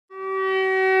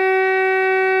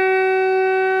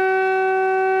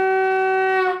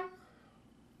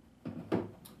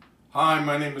Hi,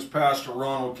 my name is Pastor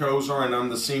Ronald Kosor, and I'm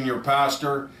the senior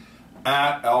pastor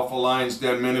at Alpha Lions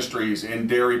Den Ministries in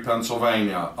Derry,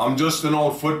 Pennsylvania. I'm just an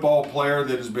old football player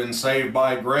that has been saved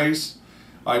by grace.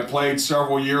 I played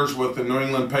several years with the New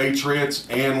England Patriots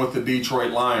and with the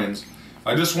Detroit Lions.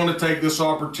 I just want to take this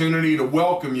opportunity to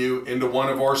welcome you into one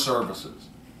of our services.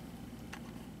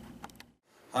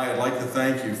 Hi, I'd like to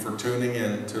thank you for tuning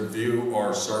in to view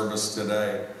our service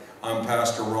today. I'm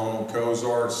Pastor Ronald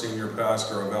Kosor, Senior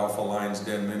Pastor of Alpha Lions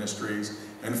Den Ministries,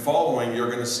 and following you're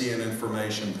going to see an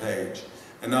information page.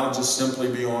 And I'll just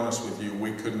simply be honest with you,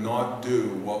 we could not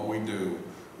do what we do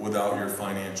without your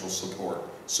financial support.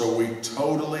 So we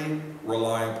totally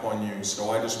rely upon you. So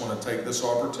I just want to take this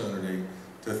opportunity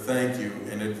to thank you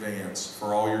in advance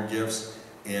for all your gifts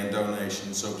and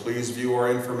donations. So please view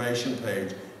our information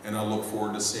page, and I look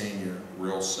forward to seeing you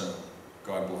real soon.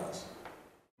 God bless.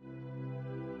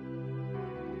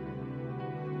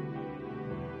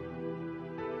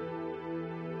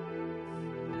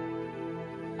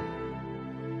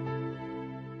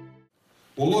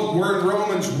 Well, look, we're in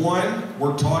Romans 1.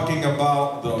 We're talking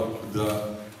about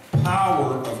the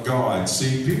power of God.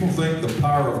 See, people think the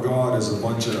power of God is a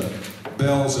bunch of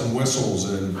bells and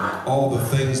whistles and all the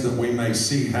things that we may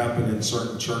see happen in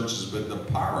certain churches, but the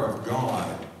power of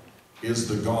God is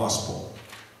the gospel.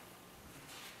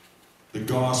 The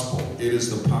gospel, it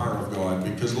is the power of God.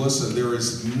 Because listen, there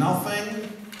is nothing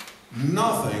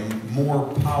more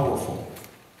powerful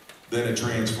than a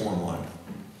transformed life.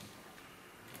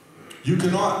 You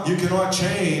cannot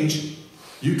change,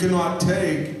 you cannot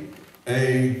take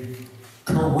a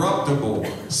corruptible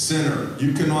sinner,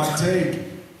 you cannot take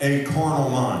a carnal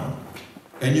mind,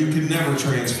 and you can never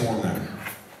transform that.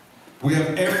 We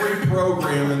have every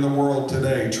program in the world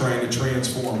today trying to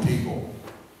transform people.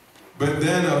 But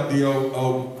then the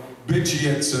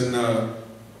obituates and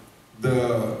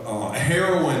the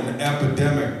heroin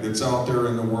epidemic that's out there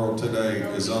in the world today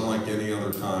is unlike any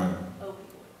other time.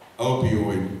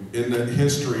 Opioid in the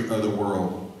history of the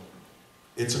world.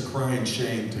 It's a crying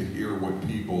shame to hear what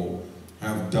people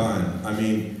have done. I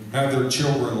mean, have their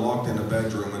children locked in a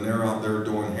bedroom and they're out there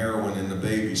doing heroin and the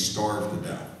babies starve to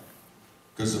death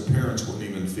because the parents wouldn't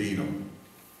even feed them.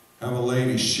 Have a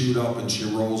lady shoot up and she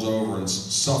rolls over and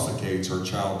suffocates her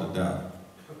child to death.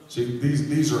 See,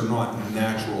 these are not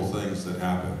natural things that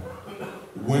happen.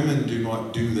 Women do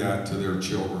not do that to their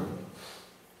children.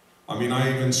 I mean,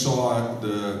 I even saw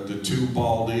the two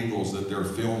bald eagles that they're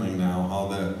filming now,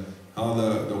 how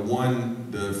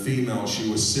the female, she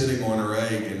was sitting on her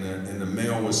egg and the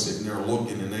male was sitting there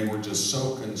looking, and they were just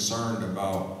so concerned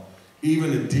about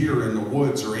even a deer in the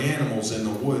woods or animals in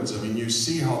the woods. I mean, you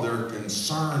see how they're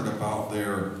concerned about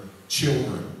their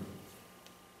children.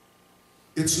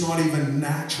 It's not even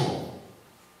natural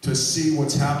to see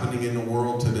what's happening in the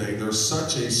world today. There's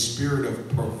such a spirit of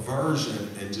perversion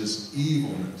and just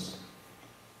evilness.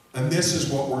 And this is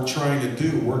what we're trying to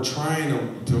do. We're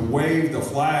trying to wave the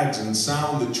flags and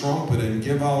sound the trumpet and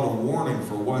give out a warning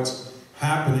for what's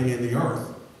happening in the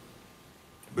earth.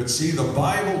 But see, the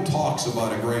Bible talks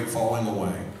about a great falling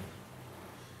away.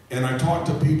 And I talk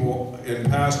to people and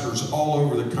pastors all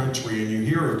over the country, and you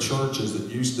hear of churches that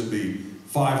used to be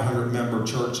 500-member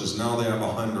churches, now they have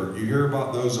 100. You hear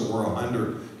about those that were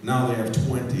 100, now they have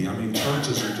 20. I mean,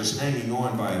 churches are just hanging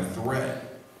on by a thread.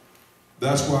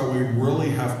 That's why we really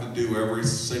have to do every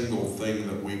single thing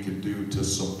that we can do to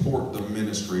support the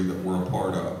ministry that we're a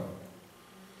part of.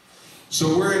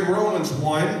 So we're in Romans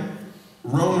 1.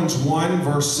 Romans 1,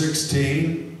 verse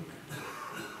 16.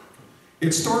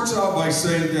 It starts out by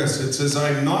saying this. It says,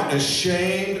 I'm not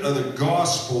ashamed of the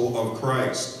gospel of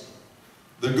Christ.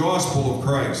 The gospel of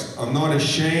Christ. I'm not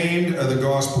ashamed of the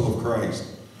gospel of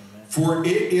Christ. For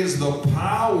it is the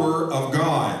power of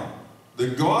God. The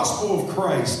gospel of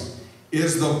Christ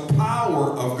is the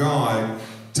power of God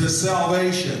to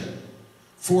salvation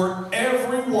for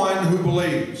everyone who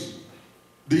believes.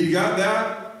 Do you got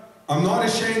that? I'm not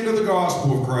ashamed of the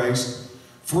gospel of Christ,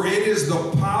 for it is the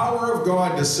power of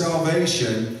God to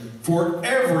salvation for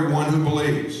everyone who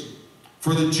believes.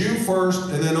 For the Jew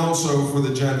first, and then also for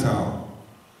the Gentile.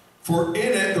 For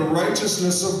in it the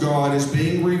righteousness of God is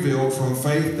being revealed from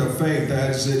faith to faith,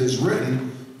 as it is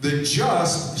written, the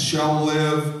just shall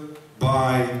live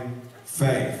by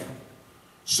faith.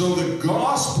 So the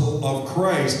gospel of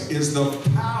Christ is the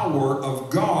power of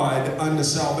God unto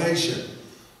salvation.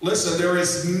 Listen, there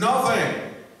is nothing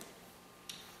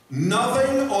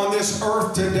on this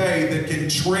earth today that can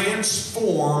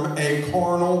transform a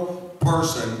carnal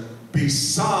person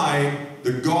beside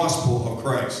the gospel of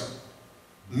Christ.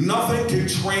 Nothing can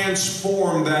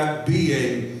transform that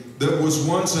being that was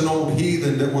once an old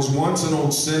heathen, that was once an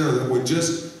old sinner, that would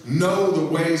just know the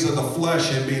ways of the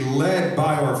flesh and be led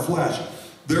by our flesh.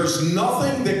 There's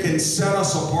nothing that can set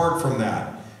us apart from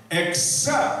that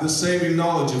except the saving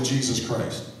knowledge of Jesus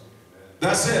Christ.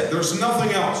 That's it. There's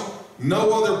nothing else.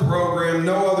 No other program,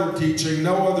 no other teaching,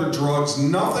 no other drugs.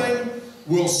 Nothing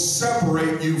will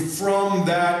separate you from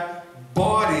that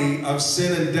body of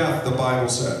sin and death, the Bible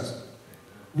says.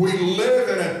 We live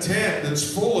in a tent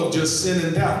that's full of just sin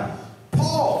and death.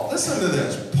 Paul, listen to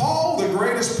this. Paul, the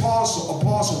greatest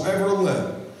apostle ever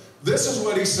lived. This is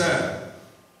what he said.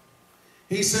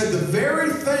 He said, the very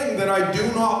thing that I do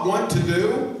not want to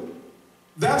do,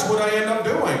 that's what I end up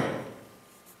doing.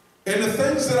 And the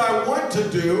things that I want to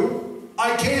do,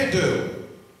 I can't do.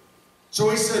 So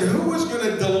he said, who is going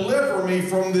to deliver me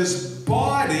from this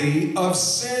body of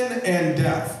sin and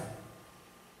death?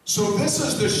 So this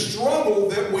is the struggle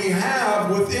that we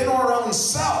have within our own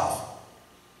self.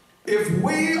 If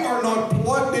we are not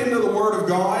plugged into the Word of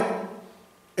God,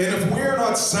 and if we are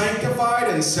not sanctified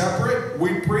and separate,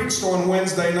 we preached on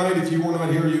Wednesday night. If you were not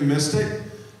here, you missed it.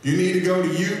 You need to go to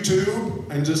YouTube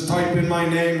and just type in my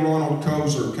name, Ronald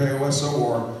Kosor,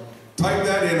 K-O-S-O-R. Type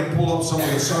that in and pull up some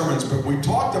of the sermons. But we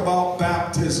talked about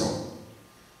baptism.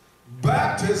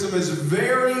 Baptism is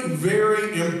very,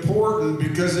 very important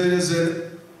because it is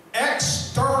an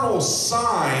external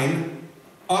sign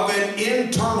of an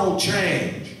internal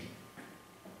change.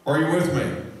 Are you with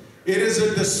me? It is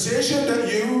a decision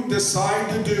that you decide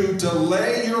to do to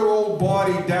lay your old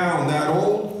body down, that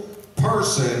old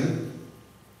person.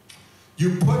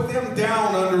 You put them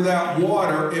down under that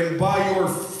water, and by your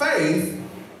faith,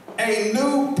 a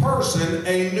new person,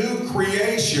 a new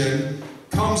creation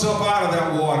comes up out of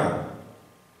that water.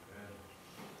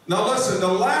 Now listen, the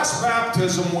last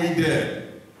baptism we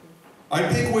did, I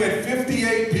think we had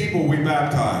 58 people we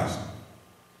baptized.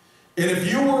 And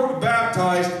if you were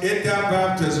baptized at that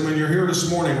baptism and you're here this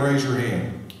morning, raise your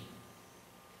hand.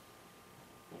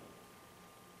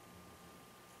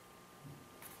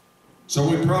 So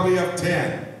we probably have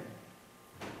 10.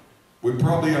 We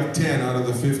probably have 10 out of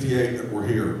the 58 that were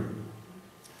here.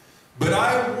 But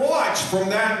I watched from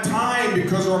that time,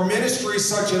 because our ministry is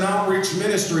such an outreach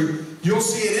ministry, you'll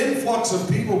see an influx of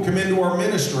people come into our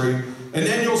ministry, and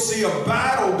then you'll see a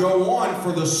battle go on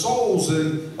for the souls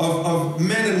of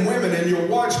men and women, and you'll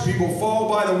watch people fall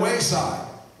by the wayside.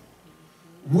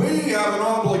 We have an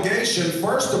obligation,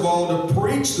 first of all, to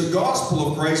preach the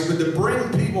gospel of Christ, but to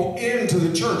bring people into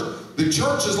the church. The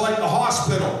church is like the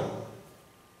hospital.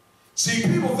 See,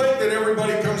 people think that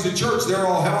everybody comes to church, they're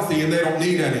all healthy and they don't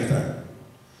need anything.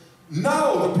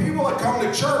 No, the people that come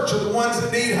to church are the ones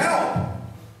that need help.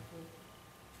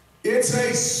 It's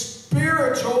a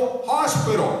spiritual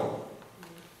hospital.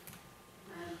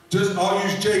 I'll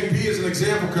use JP as an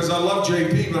example because I love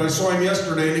JP, but I saw him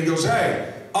yesterday and he goes,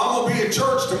 hey, I'm going to be at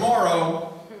church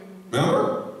tomorrow.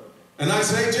 Remember? And I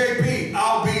say, JP,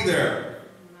 I'll be there.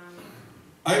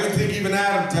 I even think even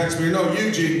Adam texted me, no,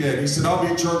 Eugene did. He said, I'll be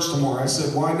at church tomorrow. I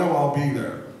said, well, I know I'll be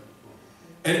there.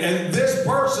 And this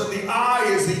person, the I,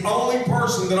 is the only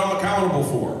person that I'm accountable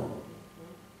for.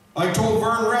 I told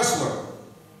Vern Ressler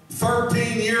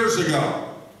 13 years ago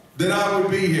that I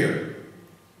would be here.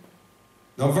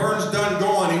 Now, Vern's done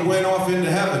gone. He went off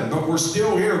into heaven. But we're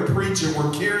still here preaching.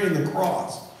 We're carrying the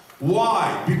cross.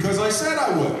 Why? Because I said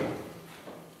I would.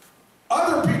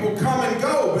 Other people come and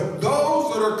go, but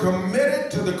those that are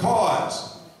committed to the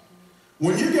cause.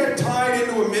 When you get tied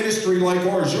into a ministry like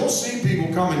ours, you'll see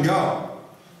people come and go.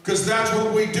 Because that's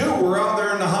what we do. We're out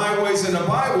there in the highways and the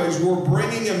byways. We're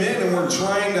bringing them in and we're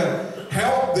trying to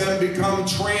help them become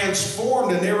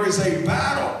transformed, and there is a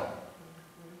battle.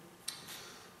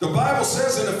 The Bible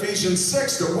says in Ephesians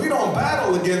 6 that we don't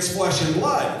battle against flesh and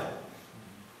blood.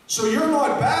 So you're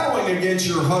not battling against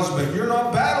your husband. You're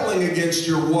not battling against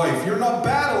your wife. You're not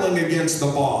battling against the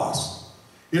boss.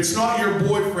 It's not your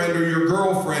boyfriend or your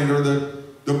girlfriend or the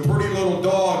pretty little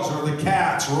dogs or the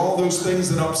cats or all those things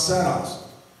that upset us.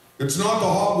 It's not the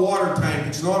hot water tank.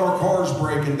 It's not our cars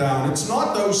breaking down. It's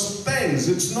not those things.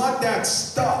 It's not that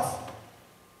stuff.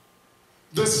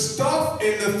 The stuff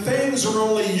and the things are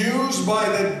only used by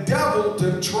the devil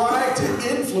to try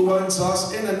to influence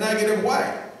us in a negative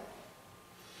way.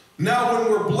 Now, when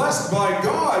we're blessed by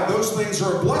God, those things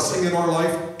are a blessing in our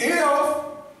life if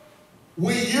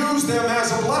we use them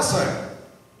as a blessing.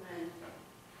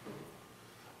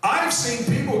 I've seen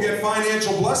people get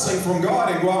financial blessing from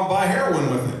God and go out and buy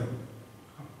heroin with it.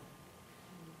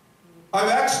 I've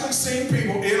actually seen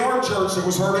people in our church that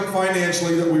was hurting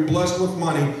financially that we blessed with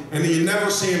money, and you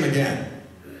never see them again.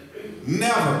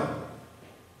 Never.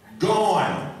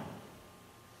 Gone.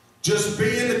 just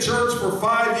be in the church for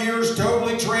 5 years,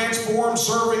 totally transformed,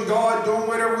 serving God, doing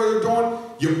whatever they're doing.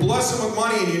 You bless them with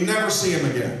money and you never see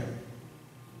them again.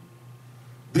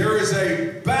 There is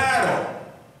a battle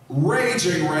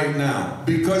raging right now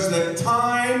because the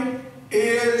time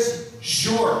is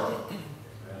short.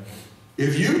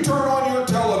 If you turn on your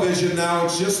television now,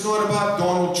 it's just not about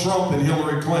Donald Trump and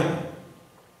Hillary Clinton.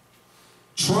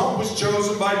 Trump was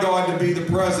chosen by God to be the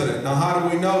president. Now, how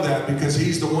do we know that? Because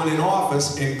he's the one in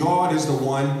office, and God is the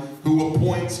one who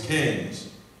appoints kings.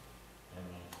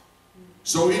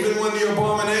 So even when the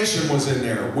abomination was in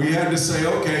there, we had to say,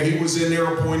 okay, he was in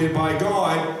there appointed by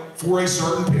God for a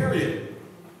certain period.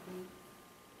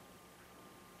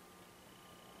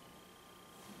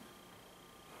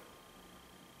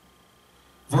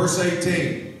 Verse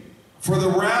 18, for the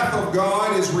wrath of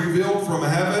God is revealed from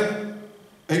heaven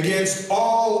against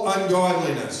all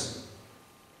ungodliness.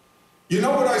 You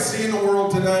know what I see in the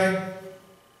world today?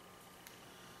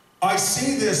 I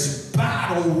see this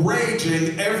battle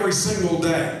raging every single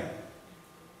day.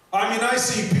 I mean, I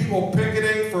see people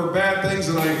picketing for bad things,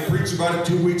 and I preached about it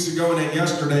 2 weeks ago, and then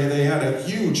yesterday they had a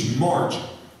huge march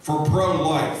for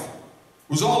pro-life. It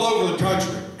was all over the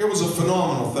country. It was a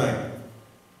phenomenal thing.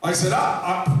 I said,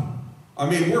 I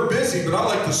mean, we're busy, but I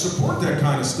like to support that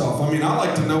kind of stuff. I mean, I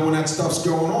like to know when that stuff's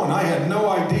going on. I had no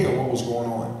idea what was going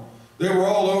on. They were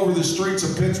all over the streets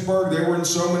of Pittsburgh. They were in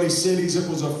so many cities. It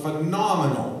was a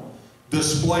phenomenal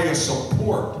display of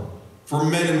support for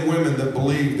men and women that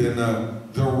believed in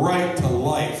the right to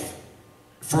life.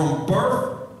 From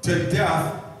birth to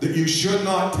death, that you should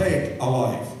not take a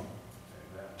life.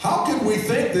 How could we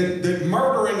think that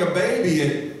murdering a baby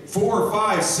at 4,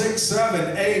 5, 6,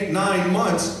 7, 8, 9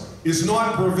 months is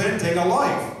not preventing a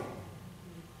life?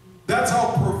 That's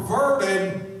how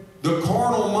perverted the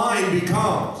carnal mind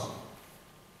becomes.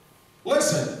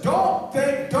 Listen, don't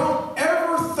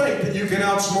ever think that you can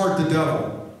outsmart the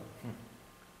devil.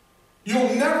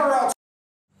 You'll never outsmart.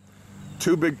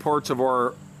 Two big parts of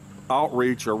our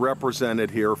outreach are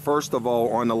represented here. First of all,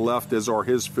 on the left is our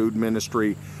His Food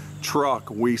Ministry truck.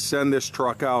 We send this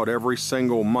truck out every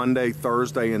single Monday,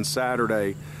 Thursday, and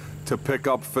Saturday to pick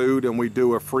up food, and we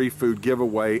do a free food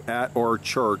giveaway at our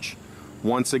church.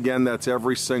 Once again, that's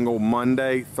every single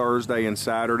Monday, Thursday, and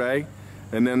Saturday.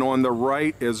 And then on the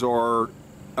right is our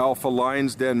Alpha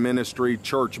Lion's Den Ministry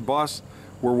church bus,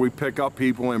 where we pick up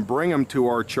people and bring them to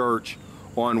our church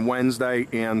on Wednesday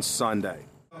and Sunday.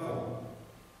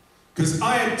 Because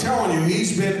I am telling you,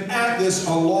 he's been at this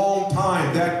a long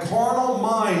time. That carnal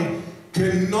mind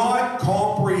cannot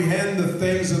comprehend the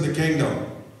things of the kingdom.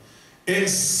 And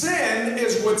sin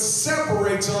is what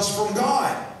separates us from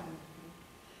God.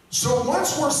 So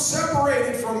once we're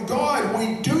separated from God,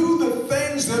 we do the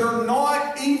things that are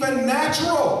not even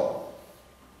natural.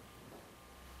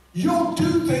 You'll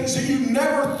do things that you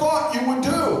never thought you would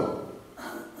do.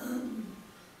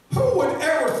 Who would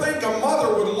ever think a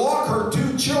mother would lock her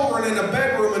 2 children in a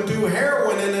bedroom and do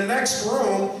heroin in the next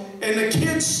room and the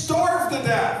kids starve to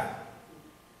death?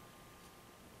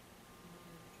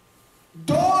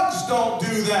 Dogs don't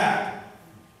do that.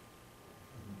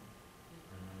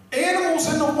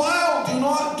 Animals in the wild do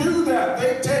not do that.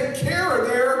 They take care of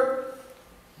their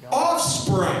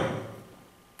offspring.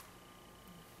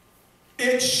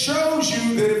 It shows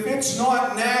you that if it's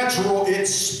not natural,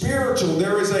 it's spiritual.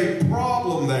 There is a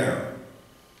problem there.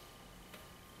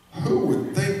 Who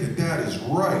would think that that is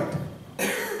right?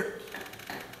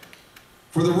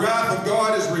 For the wrath of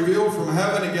God is revealed from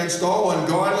heaven against all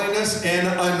ungodliness and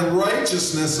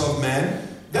unrighteousness of men.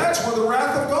 That's where the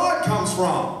wrath of God comes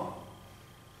from.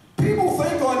 People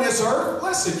think on this earth,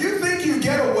 listen, you think you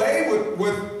get away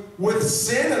with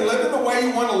sin and living the way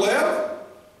you want to live?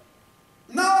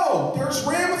 No, there's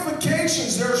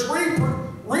ramifications, there's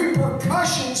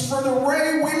repercussions for the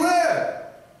way we live.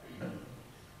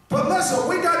 But listen,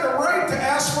 we got the right to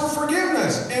ask for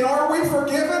forgiveness. And are we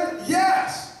forgiven?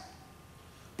 Yes.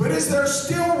 But is there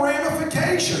still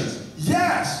ramifications?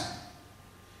 Yes.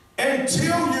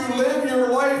 Until you live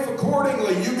your life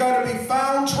accordingly, you got to be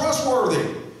found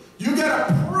trustworthy. You got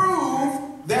to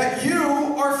prove that you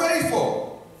are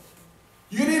faithful.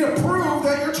 You need to prove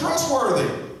that you're trustworthy.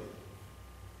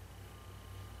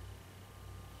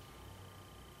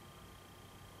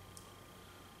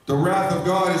 The wrath of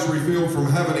God is revealed from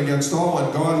heaven against all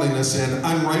ungodliness and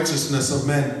unrighteousness of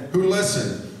men who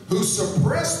listen, who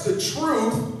suppress the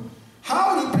truth.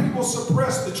 How do people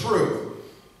suppress the truth?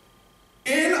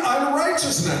 In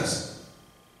unrighteousness.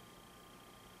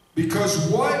 Because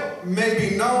what may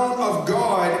be known of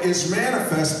God is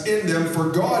manifest in them, for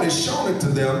God has shown it to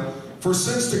them. For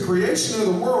since the creation of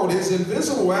the world, his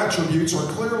invisible attributes are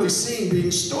clearly seen,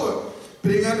 being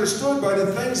being understood by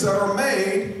the things that are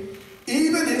made,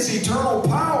 even his eternal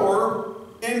power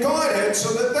in Godhead,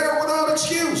 so that they're without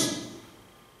excuse.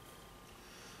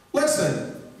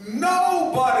 Listen,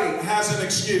 nobody has an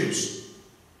excuse.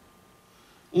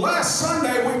 Last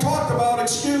Sunday we talked about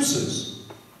excuses.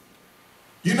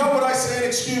 You know what I say an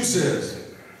excuse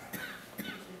is?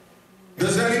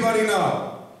 Does anybody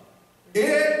know?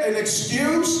 An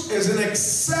excuse is an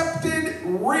accepted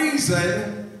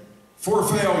reason for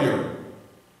failure.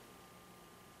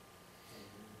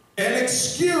 An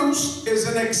excuse is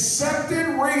an accepted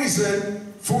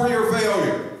reason for your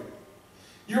failure.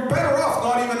 You're better off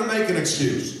not even to make an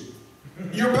excuse.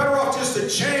 You're better off just to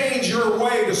change your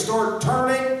way, to start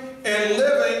turning and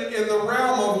living in the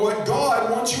realm of what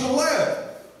God wants you to live.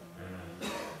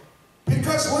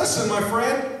 Because listen, my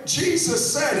friend,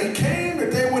 Jesus said he came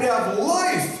that they would have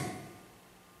life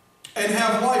and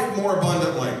have life more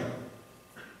abundantly.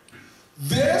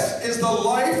 This is the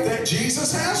life that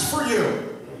Jesus has for you.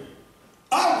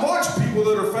 I watch people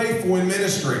that are faithful in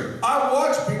ministry. I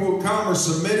watch people who come or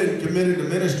submitted and committed to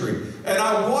ministry. And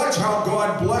I watch how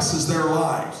God blesses their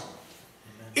lives.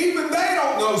 Even they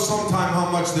don't know sometimes how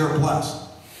much they're blessed.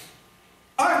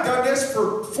 I've done this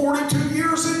for 42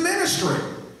 years in ministry.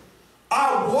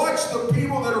 I watch the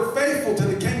people that are faithful to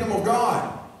the kingdom of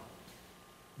God.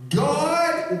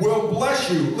 God will bless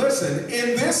you, listen,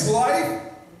 in this life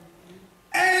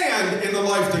and in the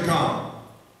life to come.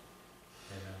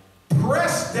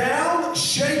 Pressed down,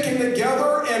 shaken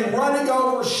together, and running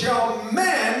over shall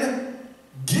men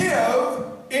give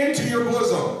into your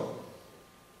bosom.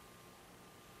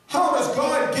 How does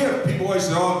God give? People always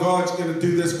say, oh, God's going to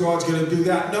do this, God's going to do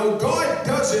that. No, God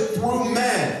does it through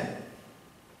men.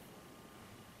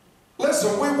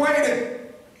 Listen, we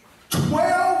waited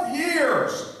 12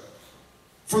 years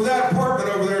for that apartment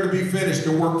over there to be finished,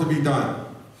 the work to be done.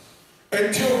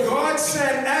 Until God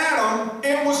sent Adam,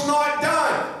 it was not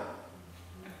done.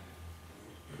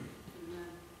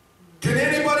 Can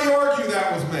anybody argue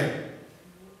that with me?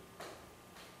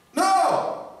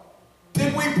 No.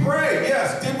 Did we pray?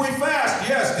 Yes. Did we fast?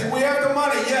 Yes. Did we have the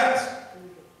money? Yes.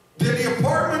 Did the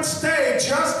apartment stay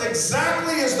just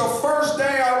exactly as the first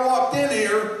day I walked in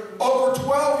here over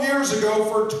 12 years ago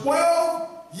for 12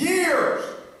 years?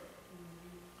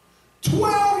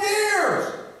 12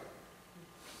 years!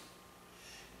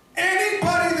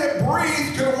 Anybody that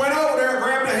breathed could have went over there and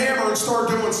grabbed a hammer and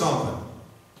started doing something.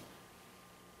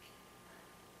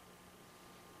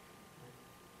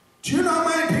 Do you know how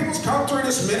many people's come through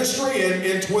this ministry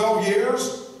in 12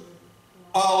 years?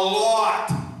 A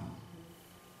lot.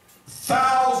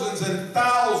 Thousands and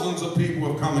thousands of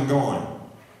people have come and gone.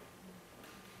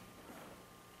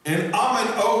 And I'm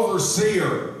an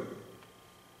overseer.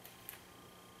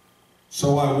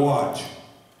 So I watch.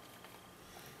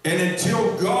 And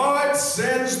until God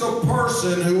sends the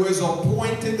person who is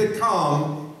appointed to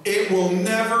come, it will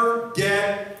never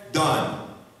get done.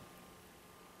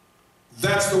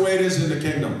 That's the way it is in the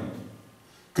kingdom.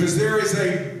 Because there is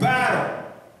a battle.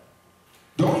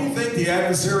 Don't you think the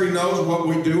adversary knows what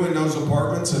we do in those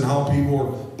apartments and how people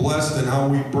are blessed and how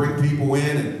we bring people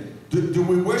in? And do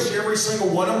we wish every single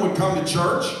one of them would come to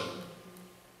church?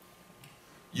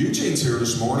 Eugene's here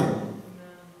this morning.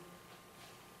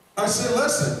 I said,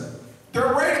 listen,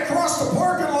 they're right across the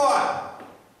parking lot.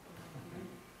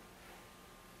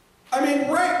 I mean,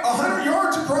 right 100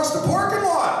 yards across the parking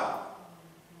lot.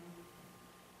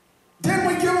 Then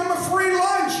we give them a free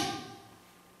lunch.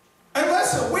 And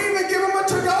listen, we even give them a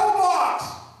to-go box.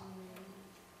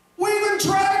 We even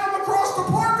drag them across the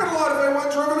parking lot if they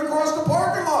want driven across the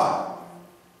parking lot.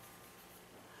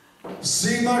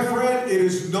 See, my friend, it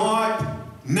is not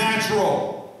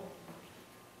natural.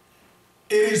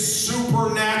 It is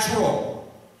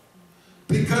supernatural.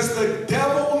 Because the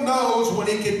devil knows when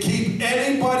he can keep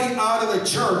anybody out of the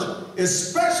church,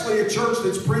 especially a church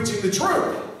that's preaching the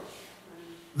truth.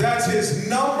 That's his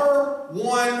number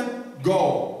one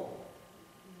goal.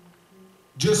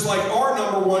 Just like our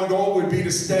number one goal would be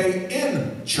to stay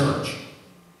in church.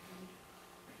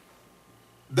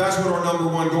 That's what our number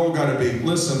one goal got to be.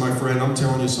 Listen, my friend, I'm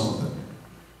telling you something.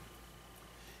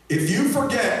 If you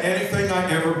forget anything I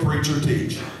ever preach or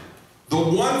teach, the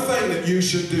one thing that you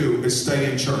should do is stay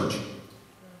in church.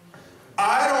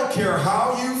 I don't care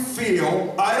how you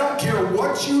feel. I don't care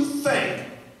what you think.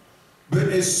 But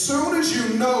as soon as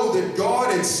you know that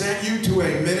God had sent you to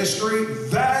a ministry,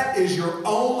 that is your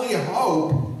only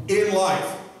hope in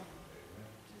life.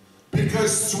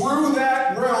 Because through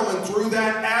that realm and through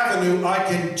that avenue, I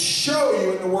can show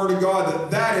you in the Word of God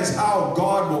that that is how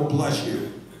God will bless you.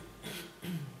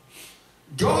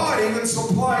 God even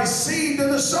supplies seed to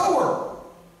the sower.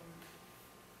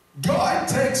 God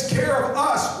takes care of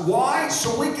us. Why?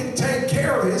 So we can take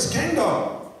care of His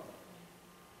kingdom.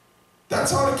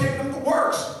 That's how the kingdom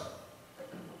works.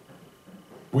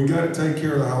 We got to take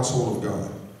care of the household of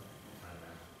God.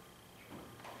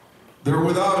 They're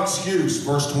without excuse,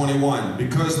 verse 21,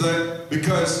 because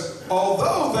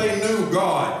although they knew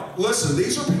God, listen,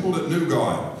 these are people that knew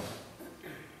God.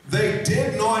 They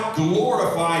did not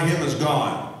glorify Him as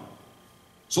God.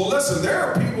 So listen, there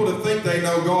are people that think they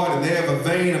know God and they have a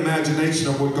vain imagination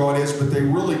of what God is, but they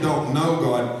really don't know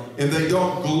God and they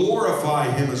don't glorify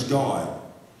Him as God.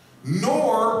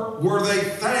 Nor were they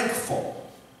thankful,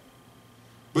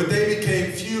 but they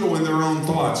became futile in their own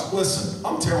thoughts. Listen,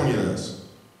 I'm telling you this.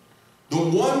 The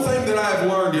one thing that I've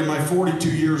learned in my 42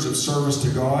 years of service to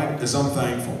God is I'm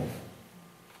thankful.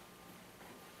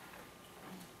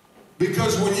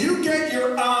 Because when you get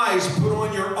your eyes put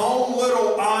on your own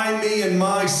little I, me, and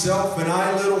myself, and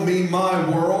I, little, me, my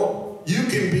world, you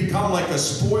can become like a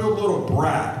spoiled little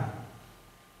brat.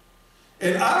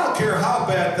 And I don't care how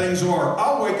bad things are.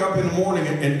 I'll wake up in the morning,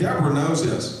 and Deborah knows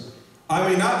this. I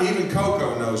mean, not even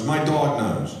Coco knows. My dog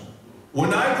knows.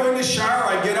 When I go in the shower,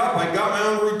 I get up, I got my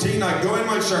own routine, I go in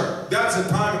my shower. That's the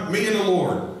time, me and the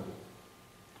Lord.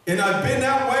 And I've been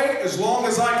that way as long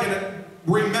as I can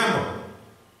remember.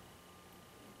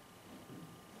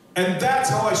 And that's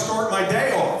how I start my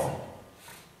day off.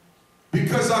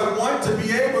 Because I want to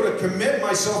be able to commit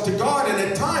myself to God. And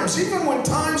at times, even when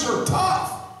times are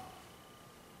tough,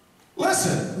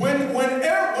 listen, when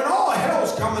all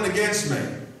hell's coming against me,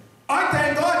 I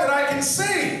thank God that I can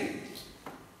see.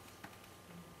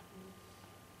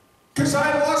 Because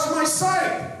I lost my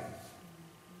sight.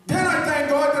 Then I thank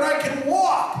God that I can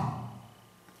walk.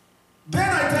 Then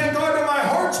I thank God that my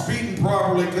heart's beating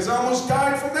properly, because I almost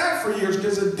died from that for years,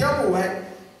 because the devil,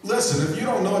 listen, if you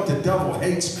don't know it, the devil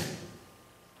hates me.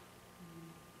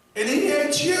 And he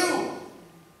hates you.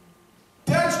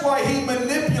 That's why he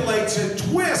manipulates and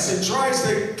twists and tries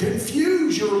to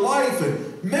confuse your life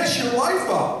and mess your life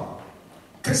up.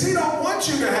 Because he don't want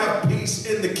you to have peace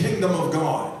in the kingdom of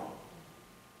God.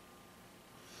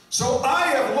 So I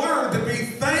have learned to be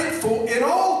thankful in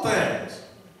all things.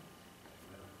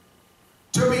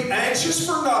 To be anxious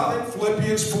for nothing,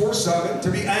 Philippians 4:7,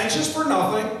 to be anxious for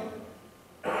nothing,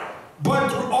 but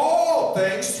through all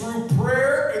things, through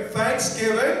prayer and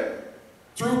thanksgiving,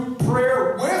 through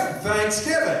prayer with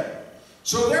thanksgiving.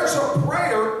 So there's a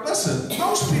prayer. Listen,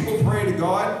 most people pray to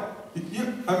God.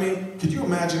 I mean, could you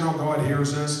imagine how God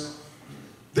hears this?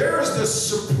 There is the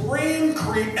supreme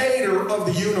creator of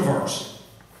the universe.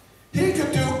 He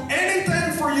could do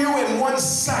anything for you in 1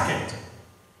 second.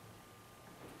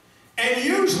 And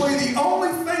usually the only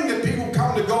thing that people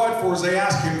come to God for is they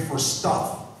ask Him for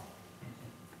stuff.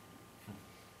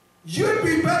 You'd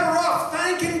be better off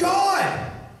thanking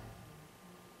God.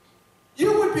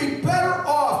 You would be better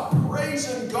off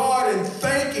praising God and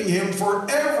thanking Him for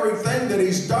everything that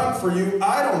He's done for you.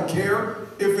 I don't care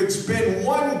if it's been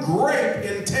one grape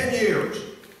in 10 years.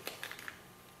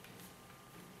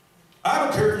 I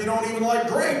don't care if you don't even like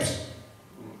grapes.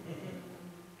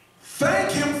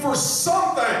 Thank Him for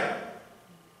something.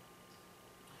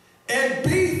 And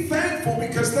be thankful,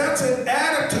 because that's an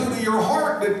attitude of your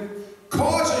heart that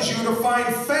causes you to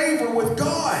find favor with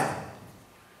God.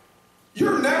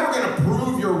 You're never going to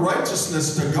prove your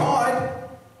righteousness to God.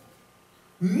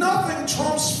 Nothing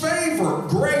trumps favor,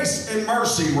 grace, and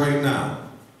mercy right now.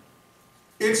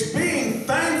 It's being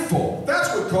thankful.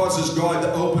 That's what causes God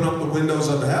to open up the windows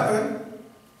of heaven.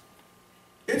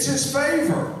 It's His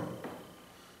favor.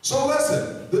 So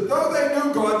listen, though they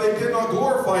knew God, they did not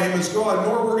glorify Him as God,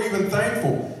 nor were even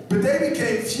thankful. But they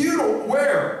became futile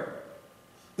where?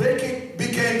 They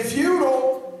became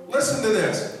futile, listen to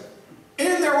this,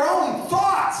 in their own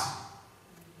thoughts.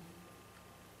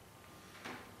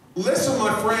 Listen,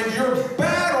 my friend, your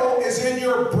battle is in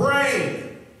your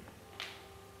brain.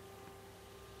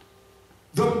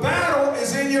 The battle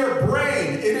is in your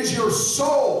brain. It is your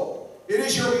soul. It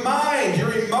is your mind,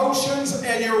 your emotions,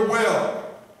 and your will.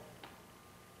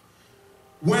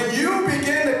 When you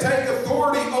begin to take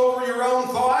authority over your own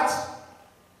thoughts,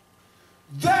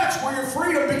 that's where your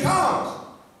freedom becomes.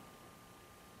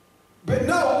 But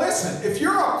no, listen, if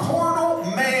you're a carnal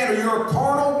man or you're a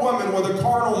carnal woman with a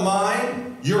carnal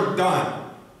mind, you're done.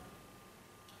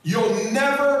 You'll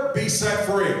never be set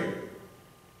free.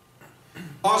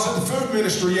 I was at the food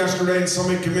ministry yesterday and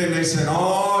somebody came in and they said,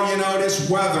 oh, you know, this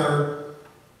weather.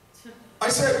 I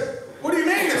said, what do you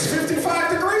mean? It's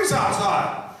 55 degrees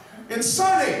outside. And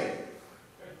sunny.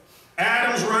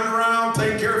 Adam's running around,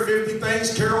 taking care of 50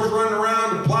 things. Carol's running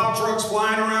around, the plow truck's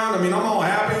flying around. I mean, I'm all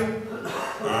happy.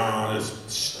 Oh, this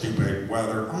stupid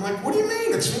weather. I'm like, what do you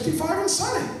mean? It's 55 and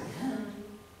sunny.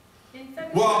 In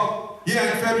February. Well,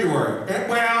 yeah, in February.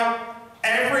 Well,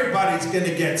 everybody's going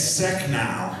to get sick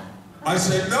now. I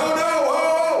said, no,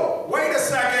 whoa, wait a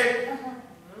second.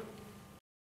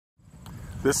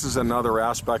 This is another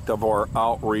aspect of our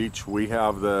outreach. We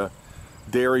have the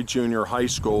Dairy Junior High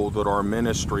School that our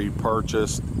ministry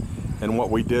purchased, and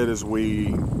what we did is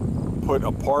we put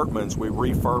apartments, we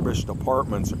refurbished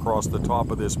apartments across the top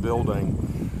of this building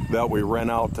that we rent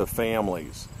out to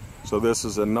families. So this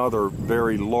is another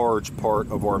very large part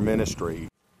of our ministry.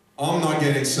 I'm not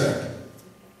getting sick.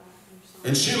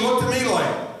 And she looked at me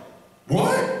like,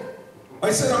 what?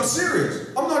 I said, I'm serious.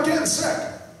 I'm not getting sick.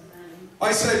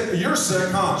 I said, you're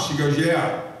sick, huh? She goes,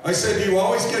 yeah. I said, do you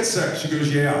always get sick? She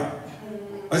goes, yeah.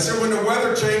 I said, when the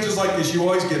weather changes like this, you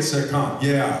always get sick, huh?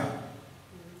 Yeah.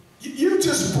 You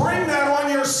just bring that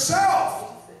on yourself.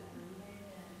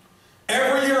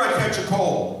 Every year I catch a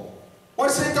cold. Well,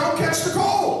 I say, don't catch the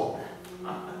cold.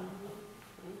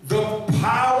 The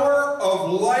power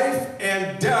of life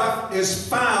and death is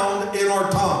found in our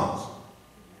tongues.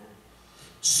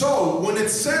 So, when it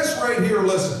says right here,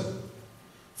 listen,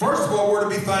 first of all, we're to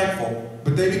be thankful,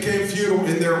 but they became futile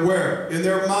in their where? In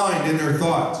their mind, in their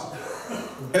thoughts.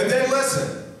 And then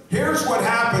listen, here's what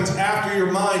happens after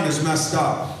your mind is messed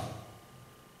up.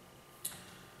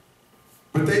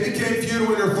 But they became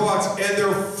futile in their thoughts, and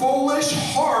their foolish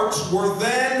hearts were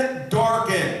then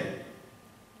darkened.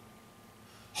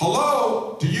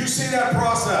 Hello? Do you see that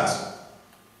process?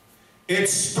 It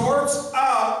starts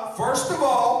out, first of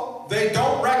all, they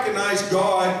don't recognize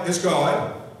God as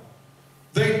God.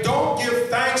 They don't give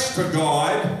thanks to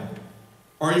God.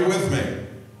 Are you with me?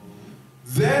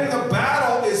 Then the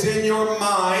battle is in your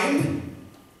mind.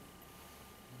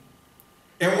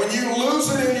 And when you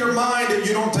lose it in your mind and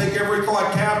you don't take every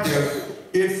thought captive,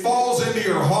 it falls into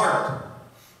your heart.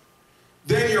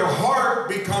 Then your heart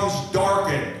becomes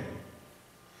darkened.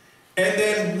 And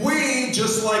then we,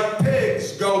 just like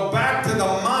pigs, go back to the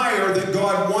mire that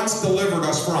God once delivered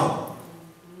us from.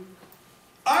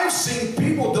 I've seen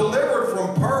people delivered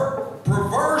from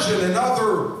perversion and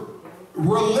other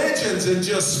religions and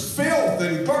just filth.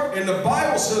 And the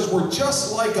Bible says we're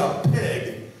just like a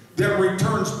pig that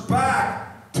returns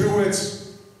back to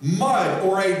its mud,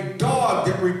 or a dog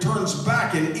that returns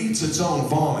back and eats its own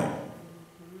vomit.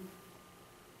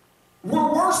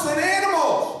 We're worse than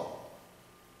animals.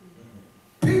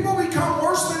 People become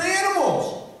worse than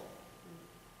animals.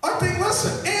 I think,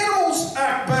 listen, animals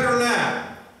act better than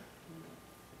that.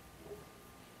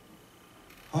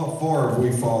 How far have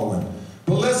we fallen?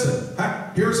 But listen,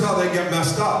 here's how they get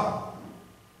messed up.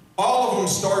 All of them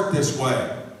start this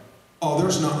way. Oh,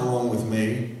 there's nothing wrong with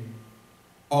me.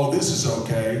 Oh, this is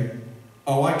okay.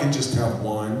 Oh, I can just have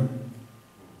one.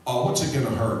 Oh, what's it going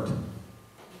to hurt?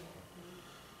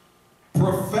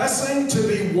 Professing to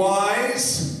be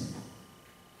wise,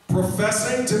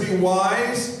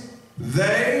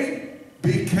 they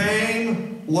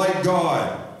became like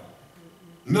God.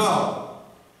 No.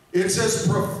 It says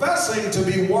professing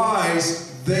to be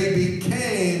wise, they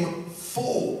became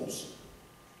fools.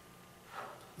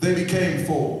 They became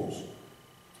fools.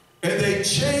 And they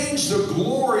changed the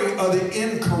glory of the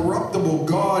incorruptible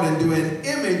God into an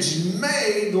image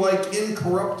made like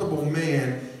incorruptible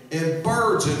man, and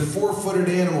birds and four-footed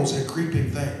animals and creeping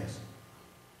things.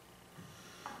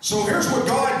 So here's what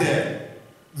God did.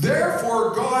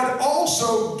 Therefore, God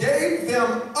also gave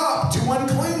them up to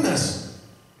uncleanness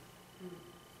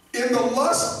in the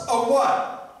lust of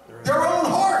what? Their own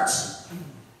hearts.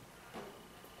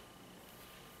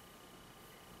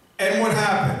 And what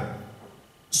happened?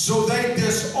 So they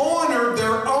dishonored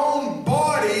their own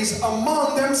bodies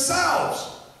among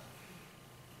themselves.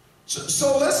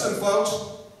 So listen, folks.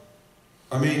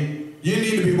 I mean, you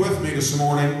need to be with me this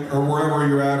morning, or wherever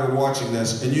you're at or watching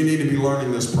this, and you need to be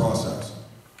learning this process.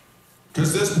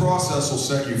 Because this process will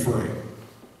set you free.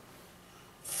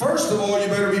 First of all, you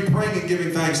better be praying and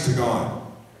giving thanks to God.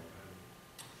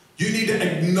 You need to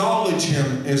acknowledge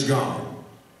Him as God,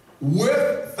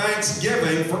 with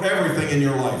thanksgiving for everything in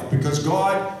your life, because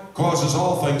God causes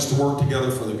all things to work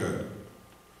together for the good,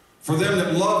 for them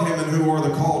that love Him and who are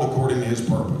the called according to His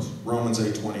purpose. Romans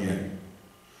 8:28.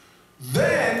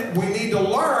 Then we need to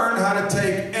learn how to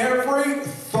take every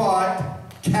thought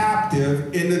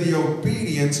captive into the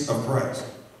obedience of Christ.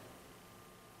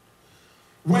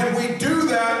 When we do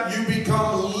that, you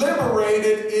become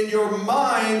liberated in your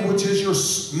mind, which is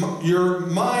your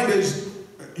mind is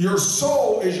your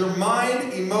soul is your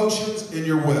mind, emotions, and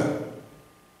your will.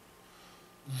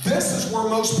 This is where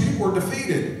most people are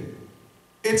defeated.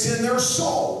 It's in their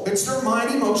soul. It's their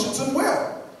mind, emotions, and will.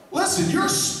 Listen, your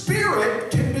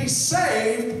spirit can be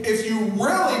saved if you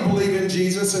really believe in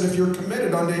Jesus and if you're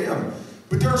committed unto Him.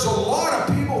 But there's a lot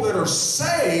of people that are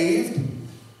saved,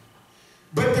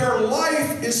 but their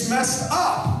life is messed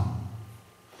up.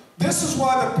 This is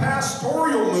why the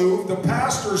pastoral move, the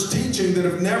pastors teaching that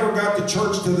have never got the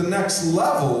church to the next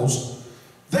levels,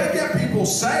 they get people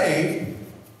saved,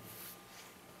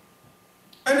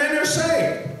 and then they're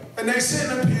saved. And they sit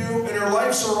in a pew, and their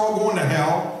lives are all going to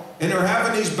hell, and they're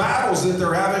having these battles that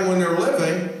they're having when they're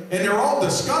living, and they're all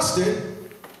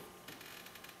disgusted.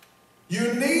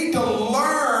 You need to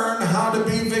learn how to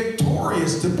be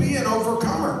victorious, to be an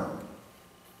overcomer.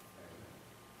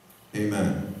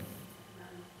 Amen.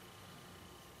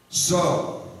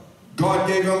 So, God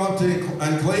gave them up to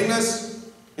uncleanness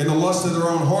and the lust of their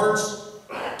own hearts,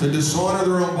 to dishonor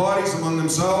their own bodies among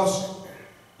themselves,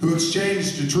 who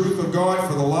exchanged the truth of God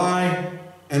for the lie,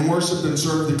 and worshiped and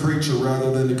served the creature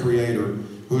rather than the Creator,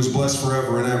 who is blessed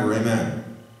forever and ever. Amen.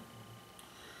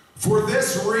 For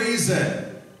this reason,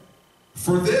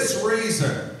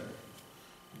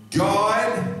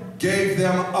 God gave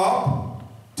them up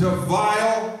to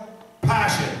vile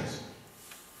passions.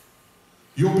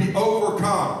 You'll be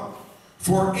overcome.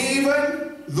 For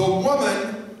even the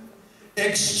woman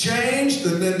exchanged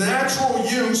the natural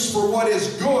use for what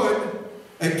is good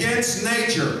against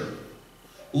nature.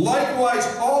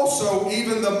 Likewise also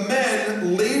even the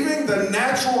men, leaving the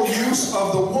natural use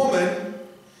of the woman,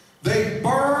 they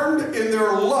burned in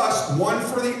their lust one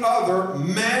for the other,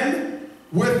 men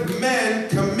with men,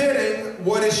 committing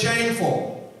what is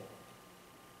shameful.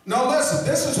 Now listen,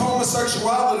 this is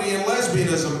homosexuality and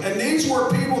lesbianism, and these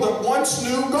were people that once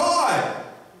knew God.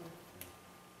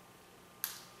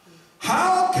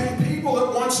 How can people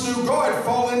that once knew God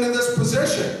fall into this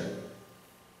position?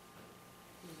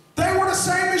 They were the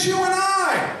same as you and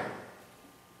I.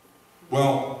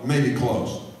 Well, maybe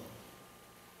close.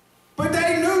 But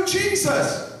they knew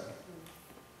Jesus.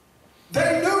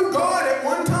 They knew God at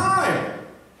one time.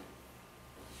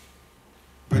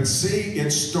 But see,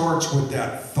 it starts with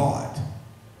that thought.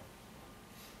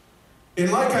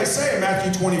 And like I say in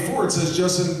Matthew 24, it says,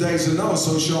 just in the days of Noah,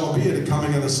 so shall it be at the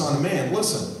coming of the Son of Man.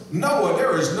 Listen, Noah,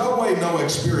 there is no way Noah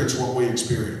experienced what we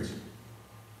experience.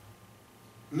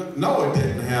 Noah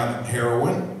didn't have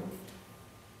heroin.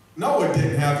 Noah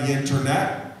didn't have the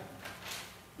internet.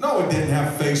 Noah didn't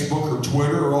have Facebook or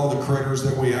Twitter or all the critters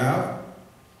that we have.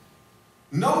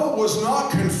 Noah was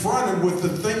not confronted with the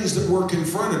things that we're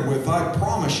confronted with, I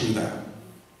promise you that.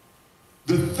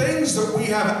 The things that we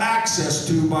have access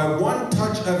to by one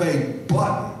touch of a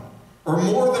button are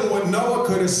more than what Noah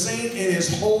could have seen in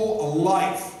his whole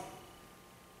life.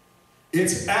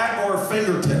 It's at our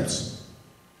fingertips.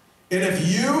 And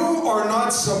if you are not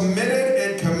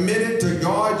submitted and committed to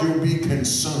God, you'll be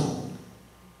consumed.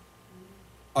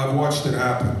 I've watched it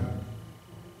happen.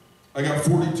 I got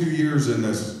 42 years in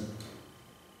this.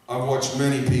 I've watched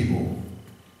many people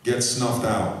get snuffed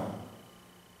out.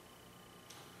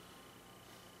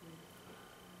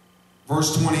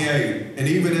 Verse 28, and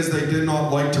even as they did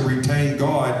not like to retain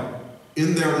God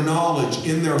in their knowledge,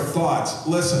 in their thoughts.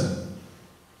 Listen,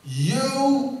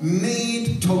 you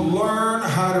need to learn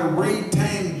how to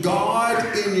retain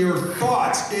God in your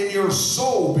thoughts, in your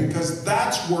soul, because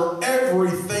that's where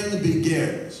everything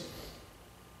begins.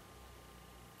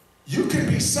 You can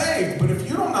be saved, but if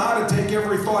you don't know how to take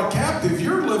every thought captive,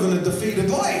 you're living a defeated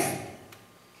life.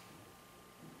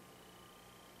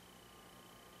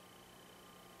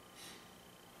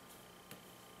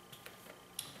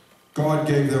 God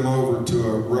gave them over to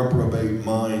a reprobate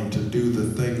mind to do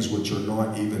the things which are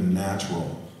not even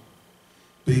natural,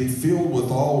 being filled with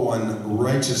all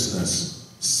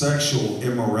unrighteousness, sexual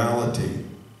immorality,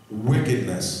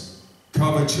 wickedness,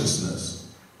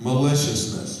 covetousness,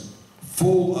 maliciousness,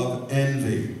 full of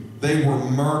envy. They were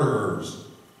murderers.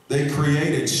 They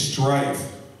created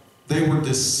strife. They were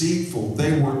deceitful.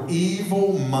 They were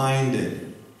evil-minded.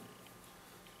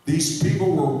 These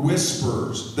people were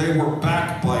whisperers. They were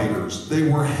backbiters. They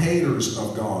were haters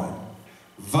of God.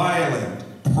 Violent,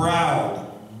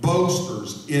 proud,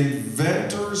 boasters,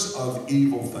 inventors of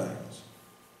evil things.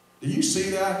 Do you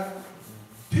see that?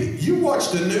 You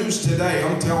watch the news today,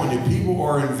 I'm telling you, people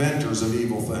are inventors of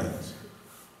evil things.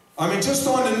 I mean, just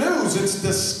on the news, it's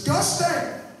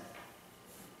disgusting.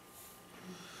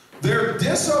 They're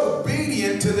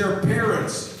disobedient to their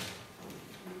parents.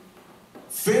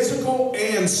 Physical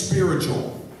and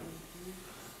spiritual.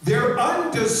 They're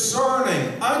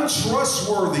undiscerning,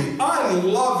 untrustworthy,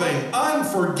 unloving,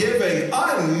 unforgiving,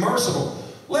 unmerciful.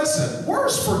 Listen,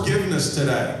 where's forgiveness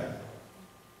today?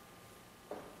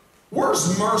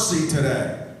 Where's mercy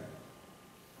today?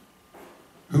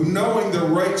 who knowing the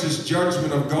righteous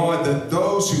judgment of God, that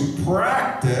those who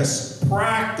practice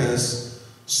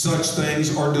such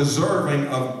things are deserving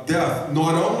of death.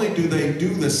 Not only do they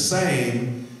do the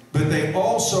same, but they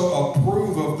also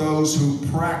approve of those who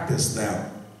practice them.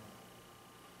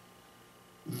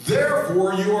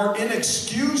 Therefore you are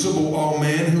inexcusable, O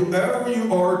man, whoever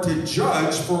you are to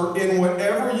judge, for in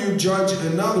whatever you judge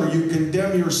another, you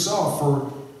condemn yourself,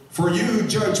 for you who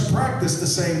judge practice the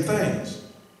same things.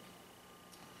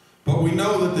 But we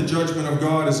know that the judgment of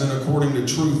God is in according to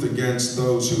truth against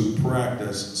those who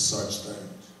practice such things.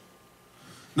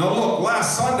 Now look,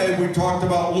 last Sunday we talked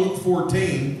about Luke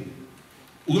 14,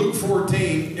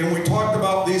 and we talked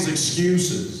about these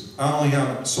excuses. I only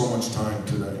have so much time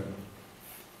today.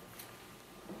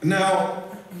 Now,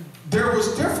 there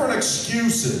was different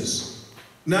excuses.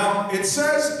 Now, it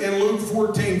says in Luke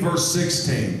 14, verse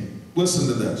 16, listen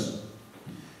to this.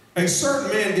 A certain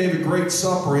man gave a great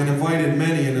supper and invited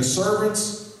many, and his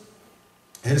servants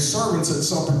at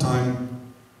supper time,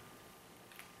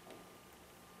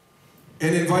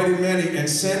 and invited many, and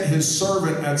sent his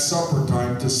servant at supper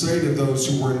time to say to those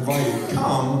who were invited,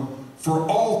 come, for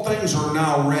all things are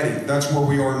now ready. That's where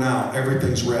we are now.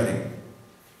 Everything's ready.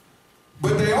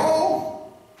 But they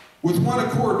all, with one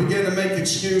accord, began to make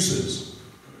excuses.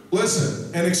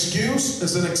 Listen, an excuse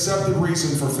is an accepted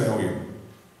reason for failure.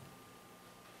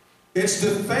 It's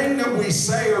the thing that we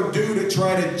say or do to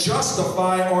try to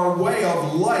justify our way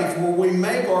of life, where we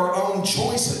make our own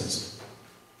choices.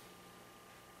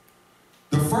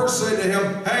 The first said to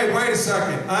him, hey, wait a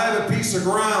second, I have a piece of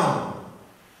ground,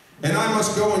 and I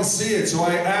must go and see it, so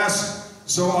I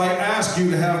ask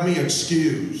you to have me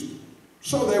excused.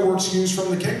 So they were excused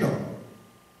from the kingdom.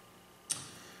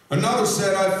 Another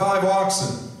said, I have 5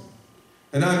 oxen,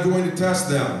 and I'm going to test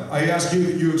them. I ask you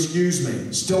that you excuse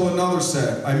me. Still another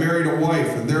said, I married a wife,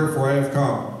 and therefore I have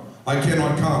come. I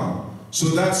cannot come. So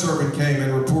that servant came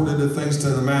and reported the things to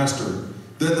the master.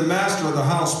 Then the master of the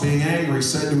house, being angry,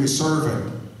 said to his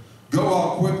servant, go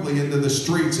out quickly into the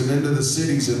streets and into the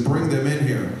cities and bring them in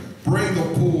here. Bring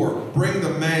the poor, bring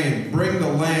the maimed, bring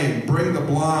the lame, bring the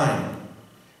blind.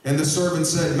 And the servant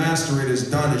said, Master, it is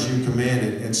done as you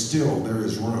commanded, and still there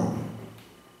is room.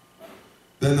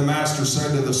 Then the master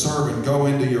said to the servant, go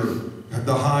into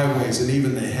the highways and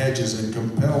even the hedges and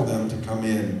compel them to come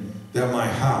in, that my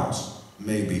house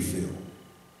may be filled.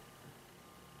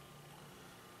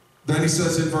 Then he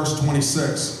says in verse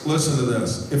 26, listen to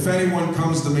this. If anyone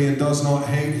comes to me and does not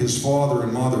hate his father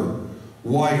and mother,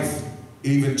 wife,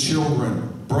 even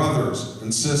children, brothers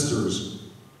and sisters,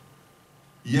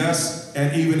 yes,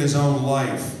 and even his own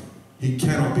life, he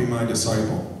cannot be my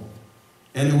disciple.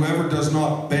 And whoever does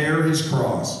not bear his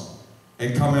cross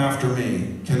and come after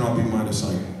me cannot be my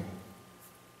disciple.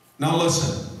 Now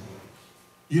listen,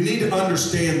 you need to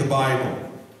understand the Bible,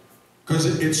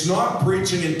 because it's not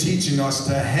preaching and teaching us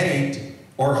to hate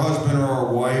our husband or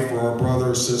our wife or our brother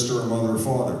or sister or mother or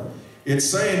father. It's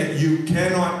saying that you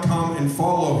cannot come and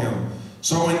follow him.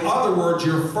 So in other words,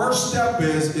 your first step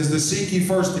is to seek ye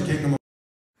first the kingdom of God.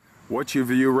 What you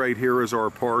view right here is our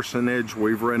parsonage.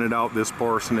 We've rented out this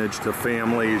parsonage to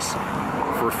families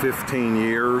for 15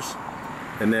 years.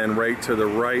 And then right to the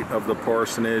right of the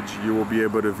parsonage, you will be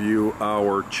able to view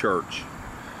our church.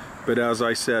 But as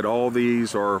I said, all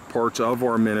these are parts of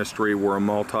our ministry. We're a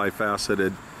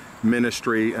multifaceted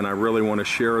ministry, and I really want to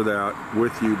share that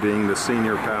with you, being the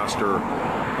senior pastor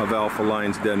of Alpha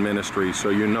Lion's Den Ministry, so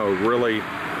you know really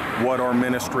what our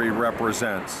ministry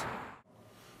represents.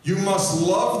 You must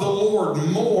love the Lord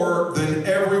more than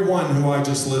everyone who I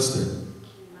just listed.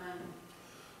 Amen.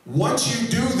 Once you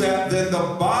do that, then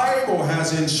the Bible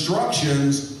has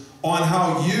instructions on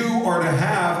how you are to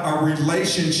have a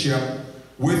relationship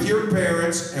with your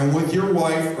parents and with your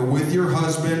wife or with your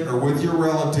husband or with your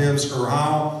relatives, or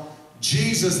how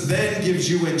Jesus then gives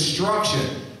you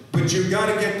instruction. But you've got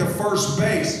to get to first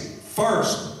base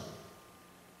first.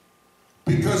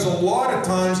 Because a lot of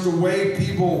times the way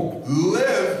people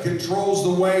live controls the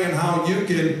way and how you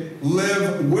can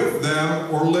live with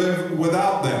them or live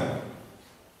without them.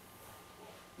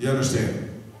 You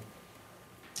understand?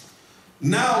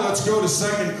 Now let's go to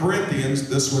 2 Corinthians.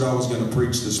 This is what I was going to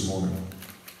preach this morning.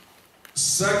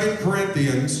 2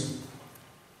 Corinthians.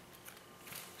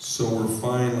 So we're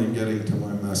finally getting to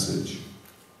my message.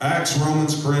 Acts,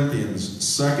 Romans,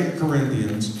 Corinthians. 2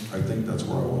 Corinthians. I think that's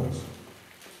where I was.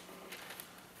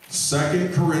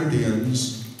 2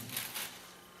 Corinthians.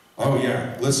 Oh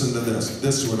yeah, listen to this.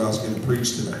 This is what I was going to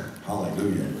preach today.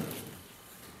 Hallelujah.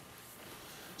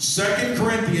 2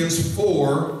 Corinthians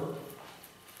 4.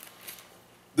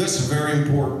 This is very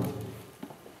important.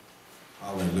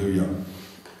 Hallelujah.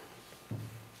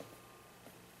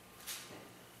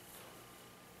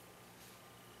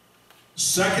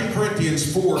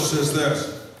 Corinthians 4 says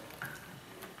this,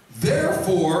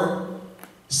 therefore,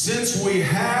 since we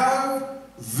have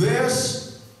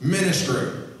this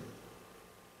ministry,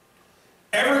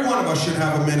 every one of us should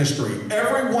have a ministry.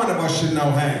 Every one of us should know,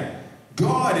 hey,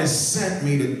 God has sent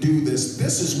me to do this.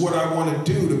 This is what I want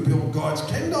to do to build God's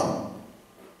kingdom.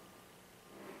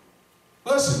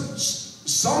 Listen,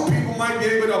 some people might be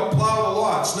able to plow the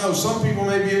lots. No, some people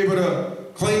may be able to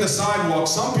clean the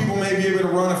sidewalks. Some people may be able to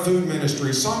run a food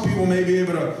ministry. Some people may be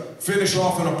able to finish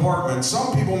off an apartment.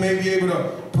 Some people may be able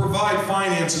to provide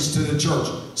finances to the church.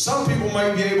 Some people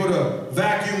might be able to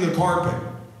vacuum the carpet.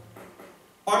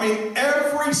 I mean,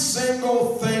 every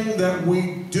single thing that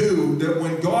we do, that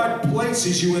when God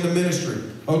places you in the ministry,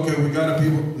 okay, we got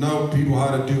to know people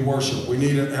how to do worship. We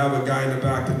need to have a guy in the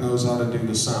back that knows how to do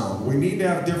the sound. We need to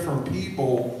have different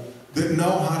people that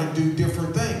know how to do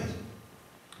different things.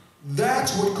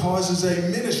 That's what causes a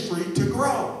ministry to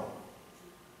grow.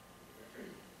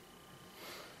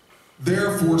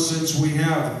 Therefore, since we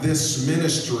have this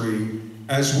ministry,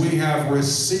 as we have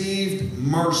received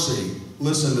mercy,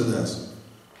 listen to this,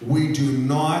 we do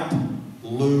not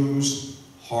lose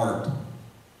heart.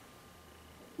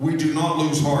 We do not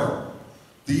lose heart.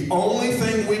 The only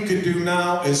thing we can do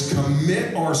now is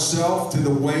commit ourselves to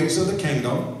the ways of the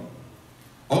kingdom.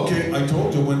 Okay, I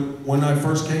told you when I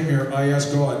first came here, I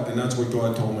asked God, and that's what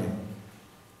God told me.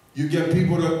 You get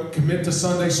people to commit to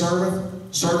Sunday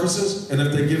services, and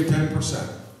if they give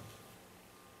 10%,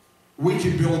 we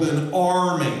can build an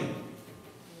army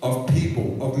of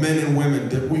people, of men and women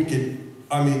that we could,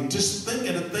 I mean, just think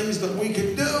of the things that we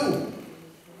could do.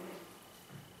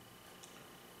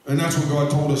 And that's what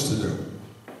God told us to do.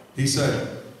 He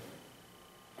said,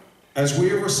 as we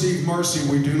have received mercy,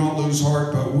 we do not lose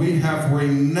heart, but we have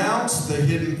renounced the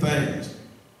hidden things.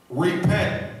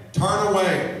 Repent, turn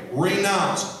away,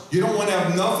 renounce. You don't want to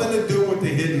have nothing to do with the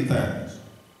hidden things.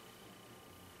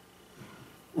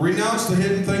 Renounce the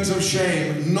hidden things of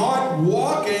shame, not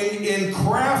walking in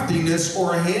craftiness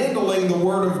or handling the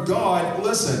word of God,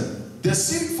 listen,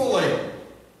 deceitfully.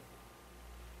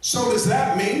 So does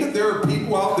that mean that there are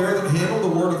people out there that handle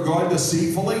the word of God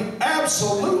deceitfully?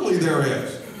 Absolutely there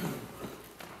is.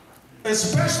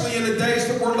 Especially in the days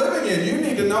that we're living in. You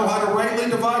need to know how to rightly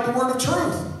divide the word of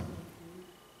truth.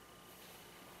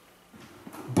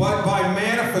 But by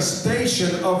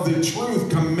manifestation of the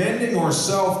truth, commending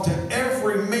ourselves to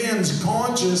every man's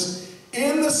conscience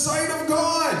in the sight of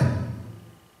God.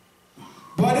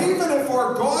 But even if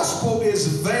our gospel is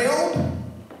veiled,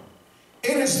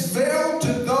 it is veiled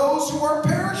to those who are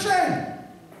perishing.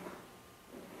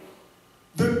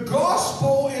 The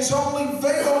gospel is only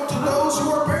veiled to those who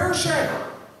are perishing.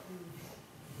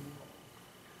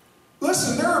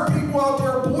 Listen, there are people out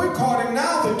there boycotting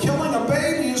now that killing a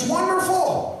baby is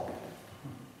wonderful.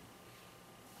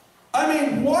 I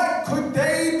mean, what could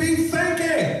they be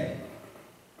thinking?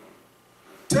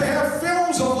 To have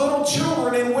films of little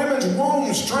children in women's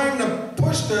wombs trying to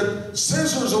push the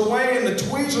scissors away and the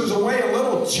tweezers away, and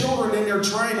little children in there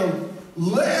trying to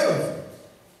live.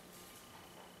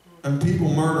 And people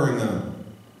murdering them.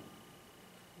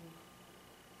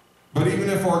 But even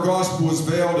if our gospel is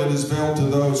veiled, it is veiled to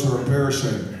those who are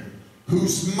perishing,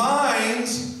 whose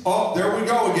minds, oh, there we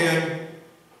go again.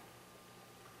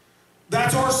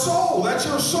 That's our soul. That's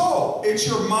your soul. It's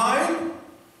your mind,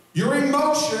 your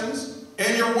emotions,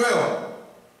 and your will.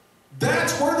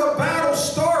 That's where the battle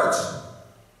starts.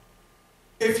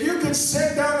 If you could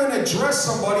sit down and address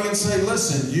somebody and say,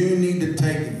 listen, you need to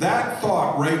take that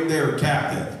thought right there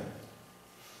captive.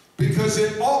 Because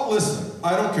listen,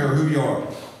 I don't care who you are.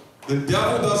 The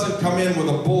devil doesn't come in with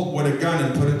a bolt with a gun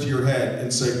and put it to your head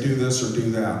and say, do this or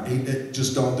do that.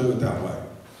 Just don't do it that way.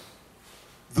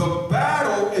 The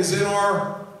battle is in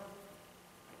our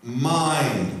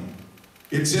mind.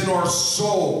 It's in our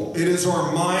soul. It is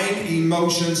our mind,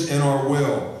 emotions, and our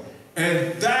will.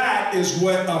 And that is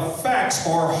what affects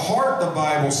our heart, the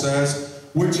Bible says,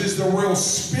 which is the real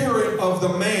spirit of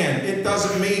the man. It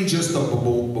doesn't mean just the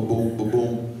ba-boom, ba-boom,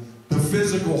 ba-boom. The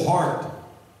physical heart.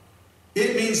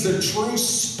 It means the true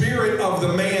spirit of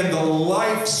the man, the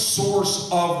life source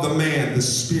of the man, the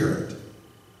spirit.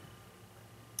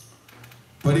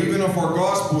 But even if our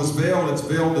gospel is veiled, it's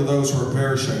veiled to those who are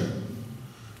perishing,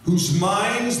 whose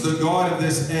minds the God of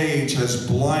this age has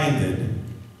blinded,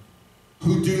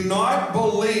 who do not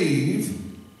believe,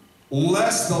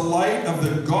 lest the light of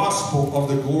the gospel of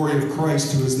the glory of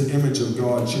Christ, who is the image of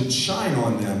God, should shine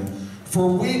on them. For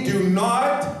we do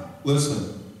not, listen,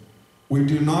 we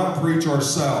do not preach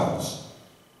ourselves,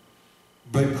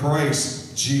 but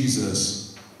Christ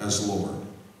Jesus as Lord.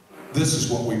 This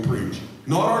is what we preach.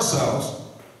 Not ourselves,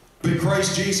 but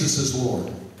Christ Jesus as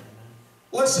Lord.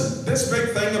 Listen, this big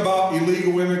thing about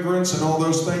illegal immigrants and all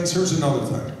those things, here's another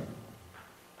thing.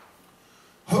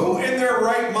 Who in their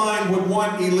right mind would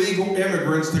want illegal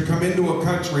immigrants to come into a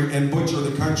country and butcher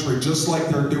the country just like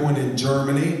they're doing in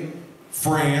Germany,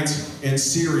 France, and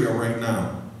Syria right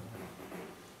now?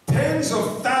 Tens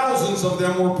of thousands of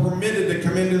them were permitted to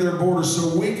come into their borders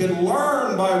so we can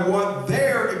learn by what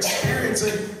they're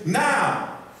experiencing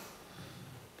now.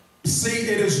 See,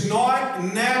 it is not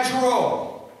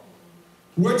natural,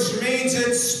 which means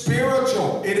it's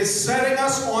spiritual. It is setting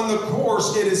us on the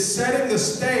course. It is setting the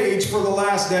stage for the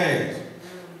last days.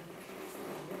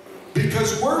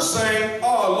 Because we're saying,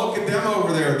 oh, look at them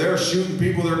over there. They're shooting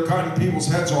people. They're cutting people's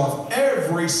heads off.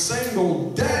 Every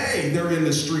single day they're in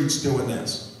the streets doing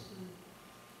this.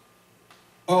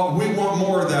 Oh, we want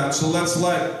more of that, so let's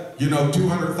let,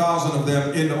 200,000 of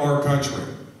them into our country.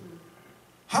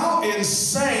 How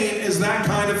insane is that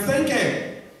kind of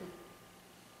thinking?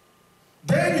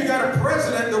 Then you got a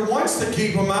president that wants to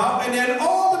keep them out, and then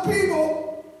all the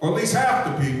people, or at least half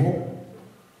the people,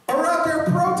 are out there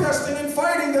protesting and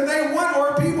fighting that they want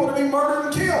our people to be murdered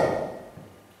and killed.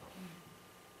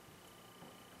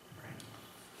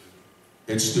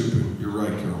 It's stupid. You're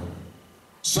right, Carol.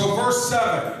 So verse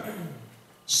 7,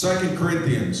 2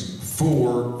 Corinthians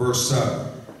 4, verse 7.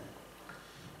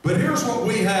 But here's what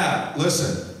we have.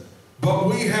 Listen. But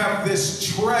we have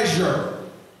this treasure.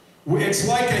 It's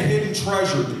like a hidden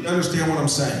treasure. Do you understand what I'm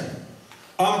saying?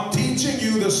 I'm teaching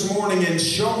you this morning and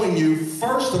showing you,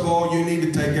 first of all, you need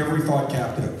to take every thought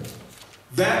captive.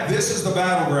 This is the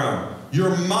battleground.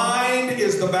 Your mind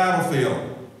is the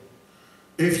battlefield.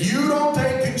 If you don't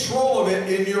take control of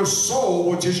it in your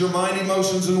soul, which is your mind,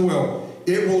 emotions, and will,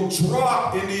 it will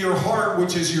drop into your heart,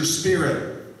 which is your spirit.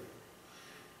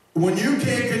 When you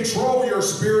can't control your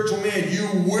spiritual man, you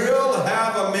will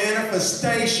have a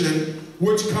manifestation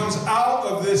which comes out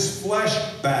of this flesh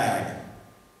bag.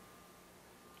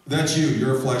 That's you.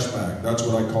 You're a flesh bag. That's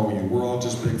what I call you. We're all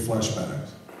just big flesh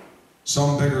bags.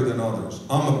 Some bigger than others.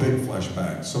 I'm a big flesh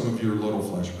bag. Some of you are little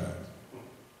flesh bags.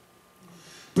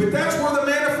 But that's where the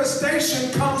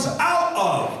manifestation comes out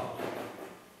of.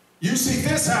 You see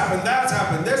this happen, that's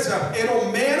happened, this happened.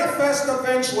 It'll manifest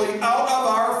eventually out of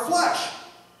our flesh.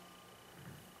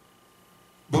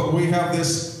 But we have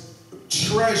this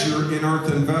treasure in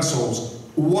earthen vessels.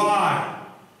 Why?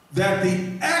 That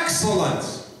the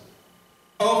excellence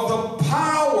of the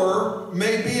power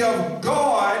may be of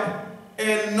God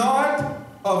and not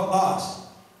of us.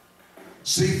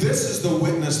 See, this is the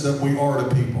witness that we are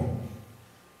to people.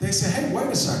 They say, hey, wait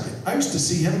a second. I used to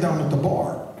see him down at the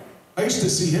bar. I used to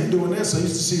see him doing this. I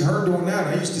used to see her doing that.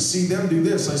 I used to see them do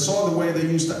this. I saw the way they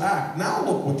used to act. Now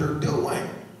look what they're doing.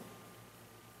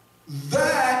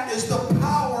 That is the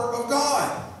power of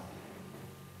God.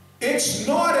 It's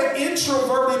not an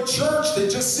introverted church that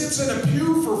just sits in a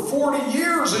pew for 40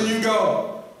 years and you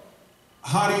go,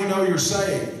 how do you know you're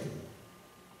saved?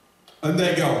 And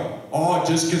they go, oh,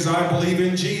 just because I believe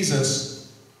in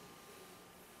Jesus.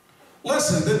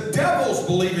 Listen, the devils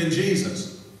believe in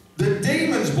Jesus. The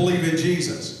demons believe in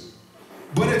Jesus.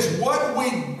 But it's what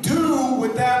we do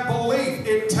with that belief.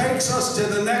 It takes us to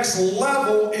the next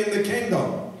level in the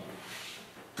kingdom.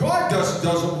 God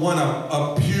doesn't want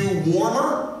a pew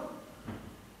warmer.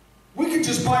 We could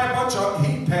just buy a bunch of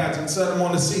heat pads and set them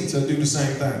on the seats and do the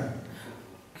same thing.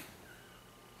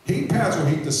 Heat pads will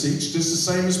heat the seats just the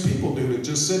same as people do that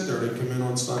just sit there. They come in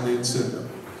on Sunday and sit there.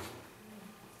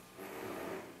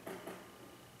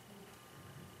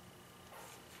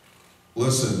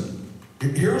 Listen,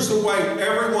 here's the way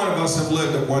every one of us have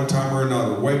lived at one time or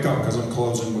another. Wake up, because I'm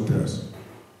closing with this.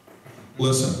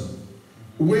 Listen.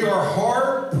 We are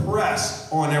hard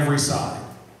pressed on every side,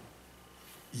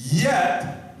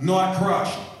 yet not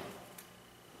crushed.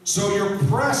 So you're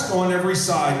pressed on every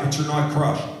side, but you're not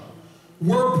crushed.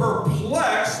 We're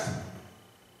perplexed,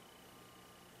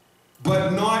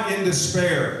 but not in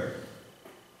despair.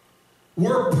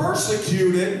 We're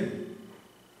persecuted,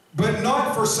 but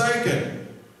not forsaken.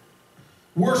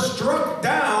 We're struck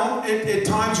down. At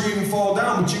times you even fall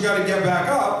down, but you got to get back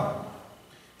up.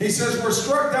 He says we're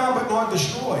struck down but not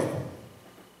destroyed.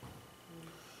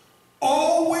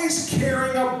 Always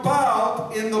carrying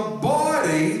about in the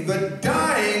body the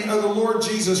dying of the Lord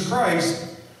Jesus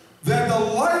Christ, that the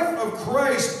life of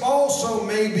Christ also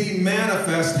may be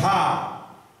manifest. How?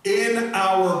 In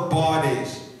our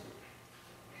bodies.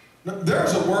 Now,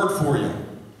 there's a word for you.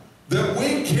 That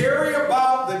we carry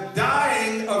about the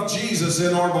dying of Jesus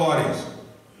in our bodies.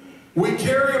 We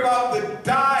carry about the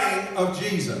dying of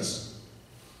Jesus.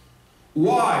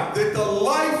 Why? That the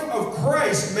life of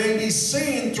Christ may be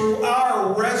seen through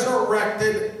our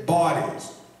resurrected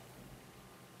bodies.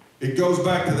 It goes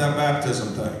back to that baptism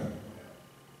thing.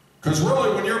 Because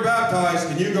really, when you're baptized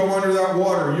and you go under that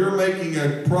water, you're making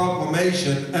a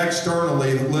proclamation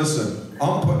externally that, listen,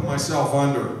 I'm putting myself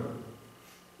under.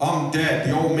 I'm dead.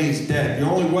 The old me's dead. The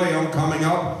only way I'm coming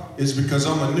up is because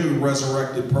I'm a new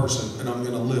resurrected person and I'm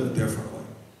going to live differently.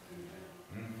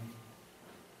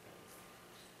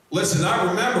 Listen, I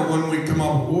remember when we come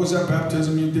up, what was that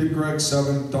baptism you did, Greg?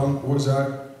 7 dunk, what was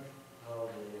that?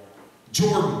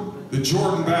 Jordan, the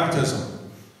Jordan baptism.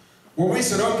 Where we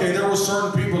said, okay, there were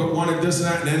certain people that wanted this and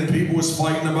that, and then people was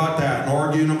fighting about that and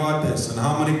arguing about this and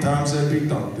how many times they'd be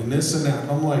dunked and this and that.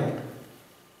 I'm like,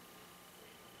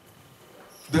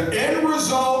 the end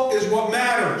result is what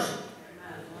matters.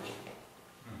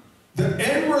 The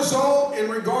end result in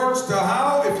regards to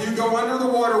how, if you go under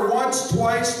the water once,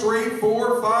 twice, 3,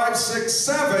 4, 5, 6,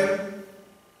 7,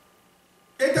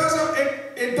 it doesn't,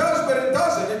 it does, but it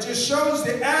doesn't. It just shows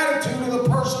the attitude of the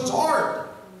person's heart.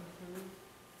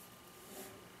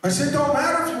 I said, it don't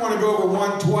matter if you want to go over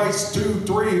 1, twice, 2,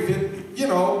 3, if it, you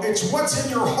know, it's what's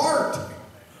in your heart.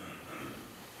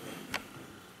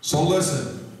 So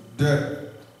listen, the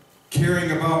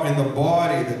caring about in the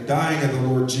body, the dying of the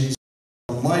Lord Jesus,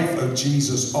 the life of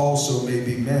Jesus also may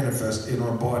be manifest in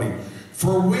our body.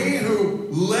 For we who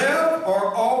live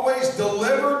are always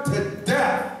delivered to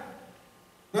death.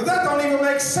 Now that don't even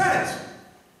make sense.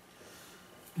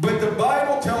 But the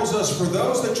Bible tells us for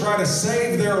those that try to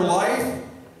save their life,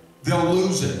 they'll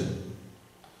lose it.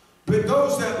 But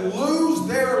those that lose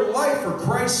their life for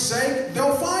Christ's sake,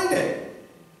 they'll find it.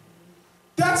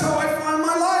 That's how I find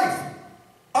my life.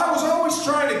 I was always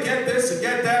trying to get this and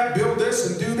get that, build this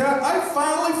and do that. I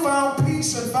finally found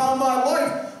peace and found my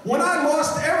life when I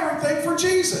lost everything for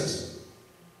Jesus.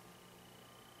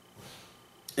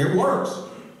 It works.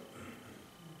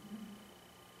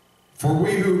 For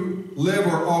we who live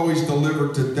are always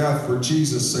delivered to death for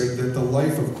Jesus' sake, that the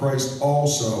life of Christ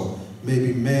also may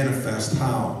be manifest.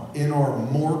 How? In our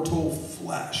mortal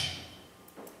flesh.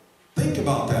 Think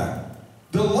about that.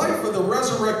 The life of the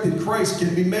resurrected Christ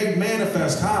can be made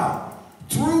manifest. How?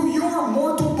 Through your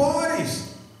mortal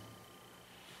bodies.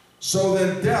 So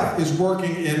then death is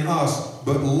working in us,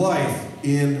 but life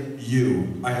in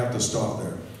you. I have to stop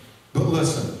there. But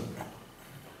listen.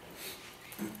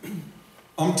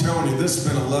 I'm telling you, this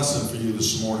has been a lesson for you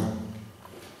this morning.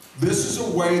 This is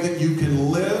a way that you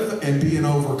can live and be an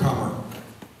overcomer.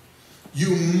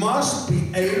 You must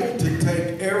be able to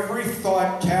take every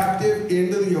thought captive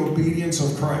into the obedience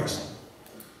of Christ.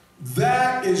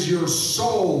 That is your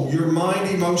soul, your mind,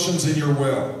 emotions, and your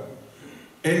will.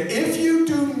 And if you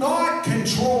do not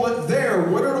control it there,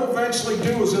 what it'll eventually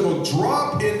do is it'll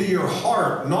drop into your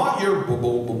heart, not your boom,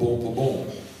 boom, boom, boom, boom.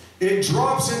 It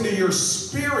drops into your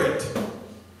spirit.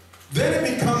 Then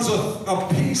it becomes a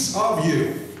piece of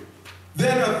you.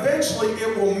 Then eventually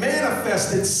it will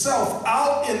manifest itself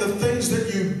out in the things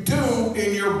that you do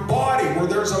in your body, where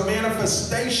there's a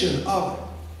manifestation of it.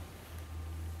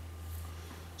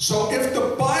 So if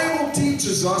the Bible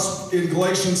teaches us in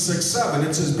Galatians 6:7,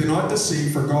 it says, "Be not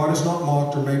deceived, for God is not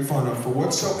mocked or made fun of. For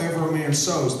whatsoever a man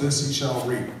sows, this he shall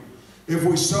reap. If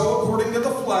we sow according to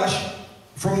the flesh,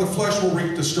 from the flesh we'll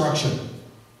reap destruction.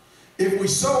 If we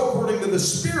sow according to the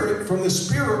Spirit, from the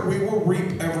Spirit we will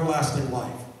reap everlasting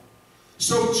life."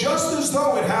 So just as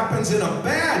though it happens in a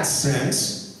bad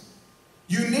sense,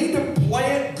 you need to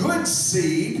plant good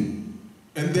seed,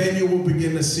 and then you will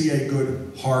begin to see a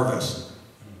good harvest.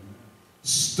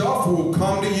 Stuff will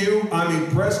come to you,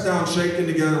 pressed down, shaken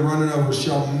together, running over,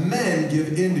 shall men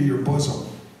give into your bosom.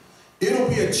 It'll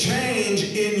be a change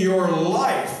in your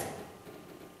life.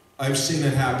 I've seen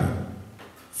it happen.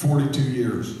 42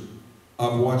 years.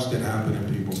 I've watched it happen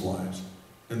in people's lives.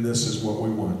 And this is what we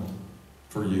want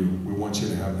for you. We want you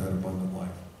to have that abundant life.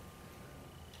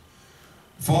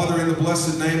 Father, in the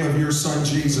blessed name of your Son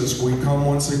Jesus, we come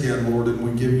once again, Lord, and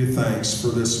we give you thanks for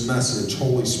this message.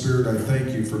 Holy Spirit, I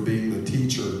thank you for being the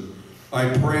teacher. I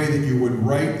pray that you would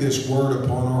write this word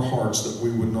upon our hearts, that we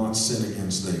would not sin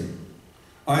against thee.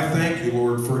 I thank you,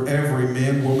 Lord, for every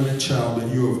man, woman, and child that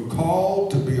you have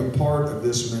called to be a part of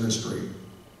this ministry.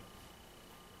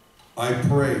 I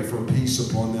pray for peace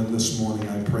upon them this morning.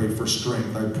 I pray for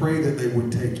strength. I pray that they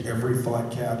would take every thought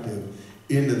captive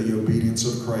into the obedience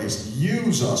of Christ.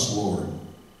 Use us, Lord.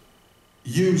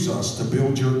 Use us to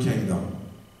build your kingdom.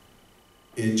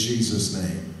 In Jesus'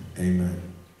 name, amen.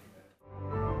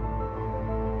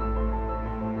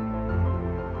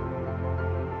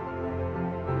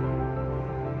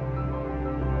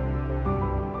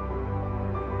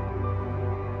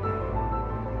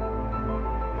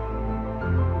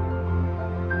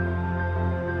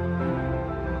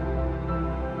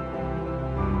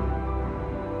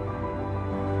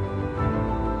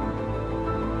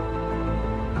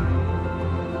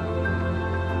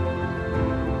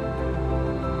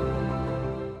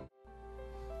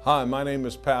 Hi, my name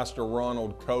is Pastor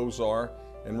Ronald Kosor,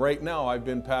 and right now I've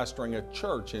been pastoring a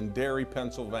church in Derry,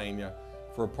 Pennsylvania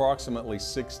for approximately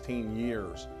 16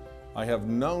 years. I have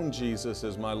known Jesus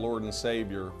as my Lord and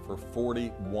Savior for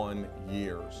 41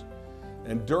 years.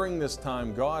 And during this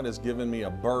time, God has given me a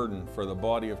burden for the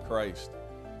body of Christ.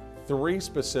 3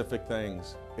 specific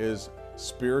things is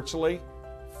spiritually,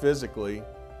 physically,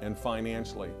 and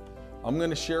financially. I'm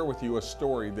going to share with you a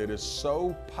story that is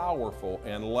so powerful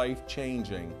and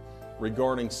life-changing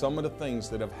regarding some of the things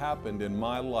that have happened in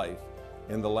my life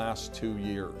in the last 2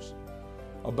 years.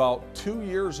 About 2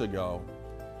 years ago,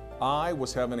 I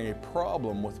was having a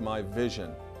problem with my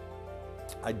vision.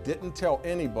 I didn't tell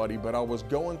anybody, but I was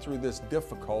going through this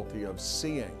difficulty of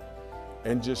seeing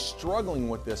and just struggling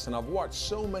with this. And I've watched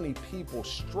so many people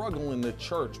struggle in the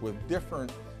church with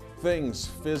different things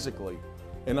physically.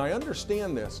 And I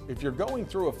understand this. If you're going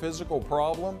through a physical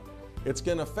problem, it's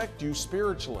going to affect you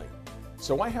spiritually.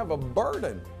 So I have a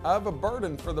burden. I have a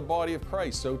burden for the body of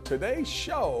Christ. So today's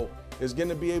show is going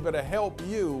to be able to help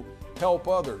you help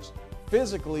others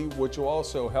physically, which will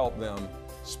also help them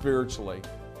spiritually.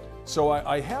 So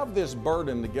I have this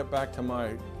burden to get back to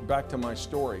my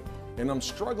story. And I'm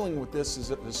struggling with this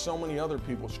as so many other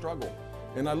people struggle.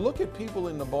 And I look at people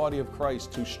in the body of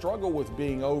Christ who struggle with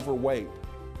being overweight,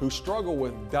 who struggle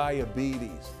with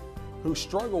diabetes, who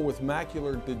struggle with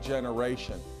macular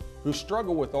degeneration, who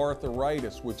struggle with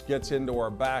arthritis, which gets into our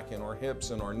back and our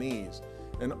hips and our knees,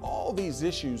 and all these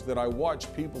issues that I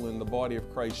watch people in the body of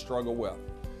Christ struggle with.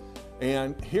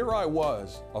 And here I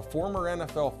was, a former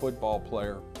NFL football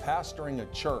player, pastoring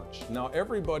a church. Now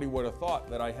everybody would have thought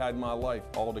that I had my life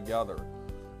all together.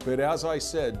 But as I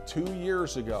said, 2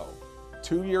 years ago,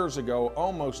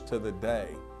 almost to the day,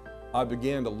 I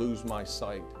began to lose my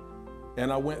sight.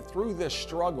 And I went through this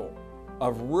struggle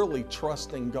of really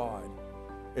trusting God.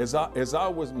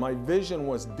 My vision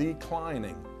was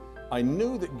declining. I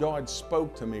knew that God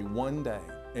spoke to me one day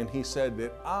and He said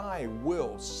that I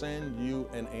will send you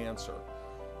an answer.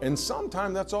 And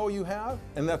sometimes that's all you have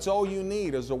and that's all you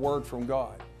need is a word from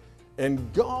God.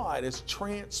 And God has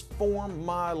transformed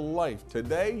my life.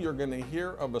 Today you're going to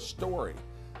hear of a story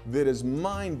that is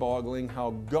mind-boggling, how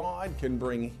God can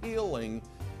bring healing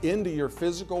into your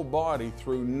physical body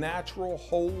through natural,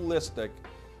 holistic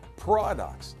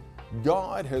products.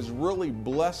 God has really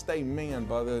blessed a man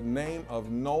by the name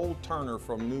of Noel Turner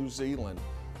from New Zealand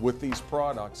with these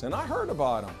products. And I heard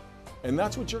about them. And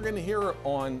that's what you're going to hear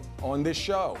on this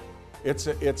show. It's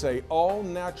a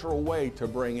all-natural way to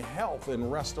bring health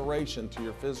and restoration to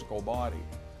your physical body.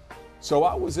 So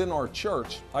I was in our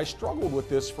church. I struggled with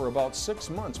this for about 6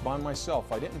 months by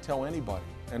myself. I didn't tell anybody.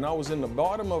 And I was in the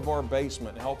bottom of our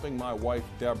basement helping my wife,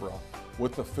 Deborah,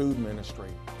 with the food ministry.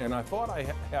 And I thought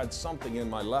I had something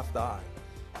in my left eye.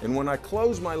 And when I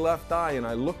closed my left eye and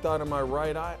I looked out of my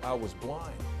right eye, I was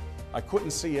blind. I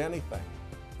couldn't see anything.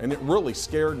 And it really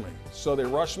scared me. So they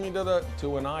rushed me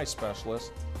to an eye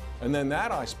specialist. And then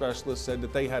that eye specialist said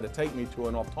that they had to take me to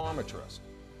an optometrist.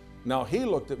 Now he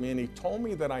looked at me and he told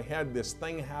me that I had this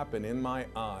thing happen in my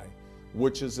eye,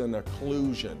 which is an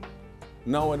occlusion.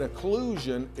 Now an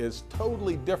occlusion is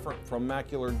totally different from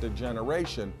macular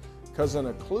degeneration because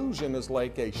an occlusion is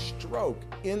like a stroke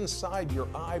inside your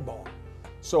eyeball.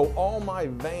 So all my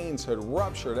veins had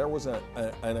ruptured. There was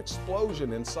an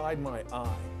explosion inside my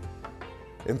eye.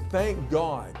 And thank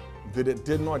God that it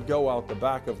did not go out the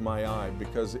back of my eye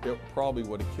because it probably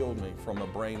would have killed me from a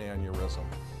brain aneurysm.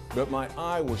 But my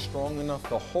eye was strong enough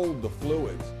to hold the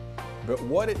fluids. But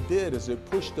what it did is it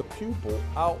pushed the pupil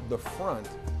out the front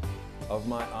of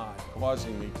my eye,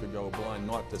 causing me to go blind,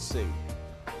 not to see.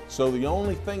 So the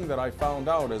only thing that I found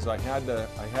out is I had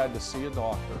to see a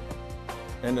doctor.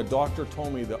 And the doctor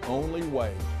told me the only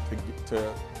way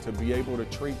to be able to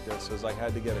treat this is I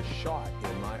had to get a shot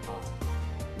in my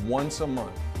eye once a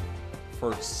month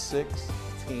for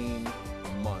 16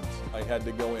 months. I had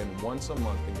to go in once a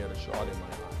month and get a shot in my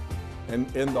eye.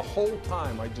 And the whole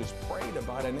time I just prayed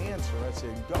about an answer. I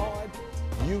said, God,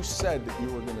 you said that you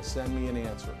were going to send me an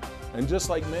answer. And just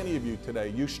like many of you today,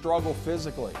 you struggle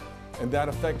physically and that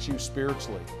affects you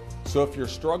spiritually. So if you're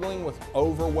struggling with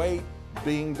overweight,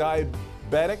 being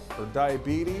diabetic or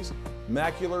diabetes,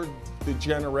 macular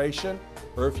degeneration,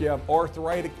 or if you have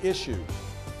arthritic issues,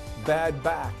 bad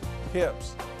back,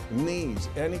 hips, knees,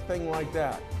 anything like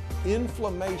that,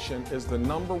 inflammation is the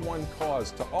 #1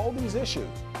 cause to all these issues.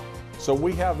 So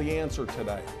we have the answer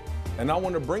today. And I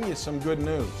want to bring you some good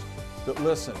news. That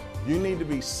listen, you need to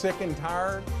be sick and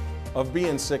tired of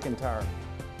being sick and tired.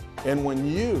 And when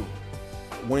you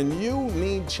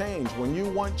need change, when you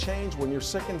want change, when you're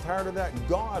sick and tired of that,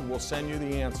 God will send you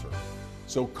the answer.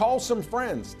 So call some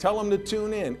friends, tell them to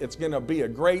tune in. It's going to be a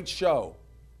great show.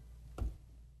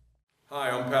 Hi,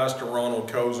 I'm Pastor Ronald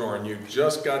Kosor, and you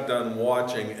just got done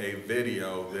watching a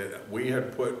video that we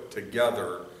had put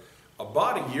together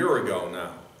about a year ago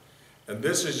now. And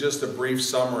this is just a brief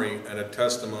summary and a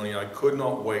testimony. I could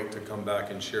not wait to come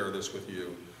back and share this with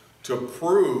you to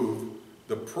prove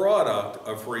the product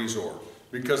of Freezor.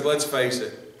 Because let's face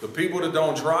it, the people that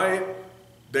don't try it,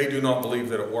 they do not believe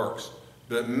that it works.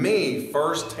 But me,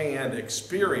 firsthand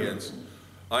experience,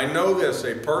 I know this,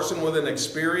 a person with an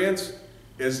experience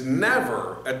is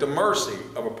never at the mercy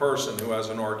of a person who has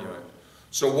an argument.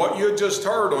 So what you just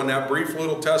heard on that brief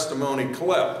little testimony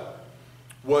clip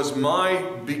was my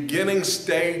beginning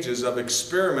stages of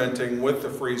experimenting with the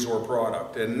Freezor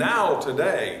product. And now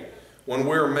today, when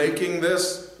we're making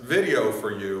this video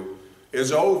for you,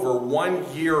 is over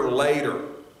 1 year later.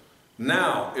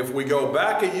 Now, if we go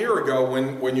back a year ago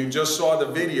when you just saw the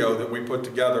video that we put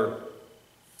together,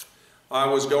 I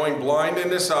was going blind in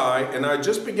this eye and I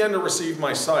just began to receive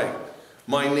my sight.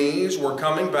 My knees were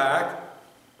coming back.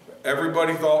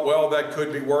 Everybody thought, well, that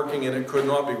could be working, and it could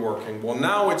not be working. Well,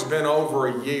 now it's been over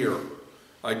a year.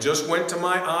 I just went to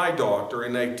my eye doctor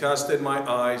and they tested my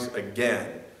eyes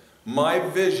again. My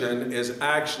vision is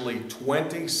actually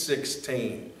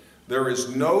 20/16. There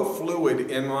is no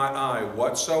fluid in my eye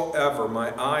whatsoever.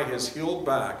 My eye has healed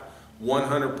back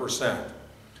 100%.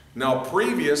 Now,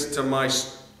 previous to my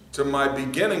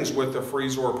beginnings with the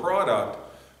Freezor product,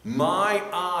 my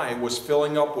eye was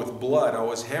filling up with blood. I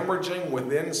was hemorrhaging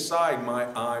within inside my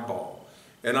eyeball.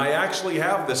 And I actually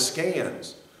have the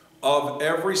scans of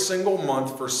every single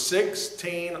month for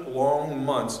 16 long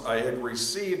months. I had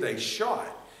received a shot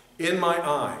in my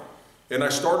eye. And I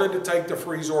started to take the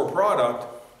Freezor product,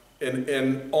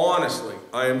 and honestly,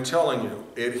 I am telling you,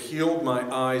 it healed my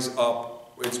eyes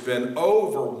up. It's been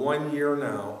over 1 year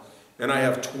now, and I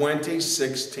have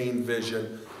 20/16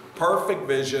 vision. Perfect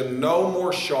vision, no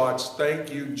more shots, thank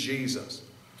you, Jesus.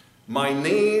 My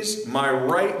knees, my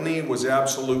right knee was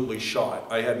absolutely shot.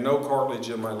 I had no cartilage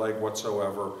in my leg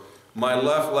whatsoever. My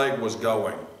left leg was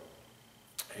going.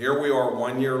 Here we are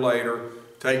 1 year later,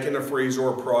 taking the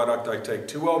Freezor product. I take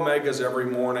 2 omegas every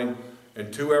morning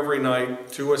and 2 every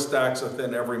night, 2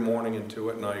 astaxanthin every morning and 2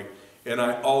 at night. And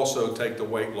I also take the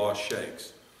weight loss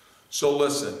shakes. So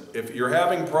listen, if you're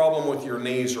having a problem with your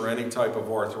knees or any type of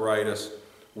arthritis,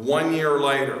 1 year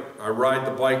later, I ride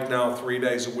the bike now 3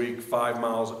 days a week, 5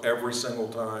 miles every single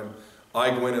time. I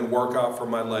go in and work out for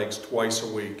my legs twice a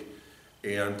week,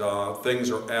 and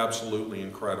things are absolutely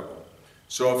incredible.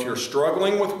 So if you're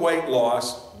struggling with weight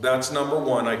loss, that's number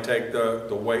one. I take the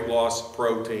weight loss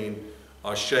protein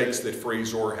shakes that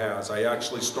Freezor has. I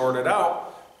actually started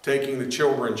out taking the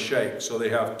children's shake. So they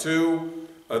have 2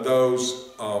 of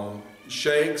those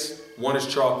shakes. One is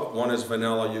chocolate, one is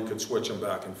vanilla. You could switch them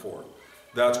back and forth.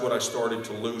 That's what I started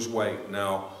to lose weight.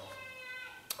 Now,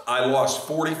 I lost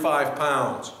 45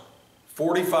 pounds,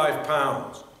 45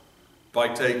 pounds by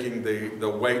taking the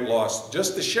weight loss,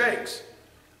 just the shakes.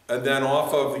 And then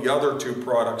off of the other 2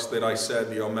 products that I said,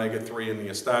 the omega-3 and the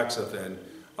astaxanthin,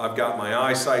 I've got my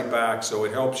eyesight back, so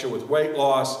it helps you with weight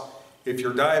loss. If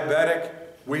you're diabetic,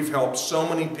 we've helped so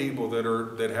many people that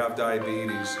have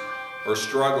diabetes or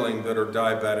struggling that are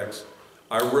diabetics.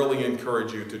 I really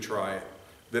encourage you to try it.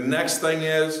 The next thing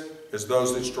is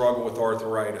those that struggle with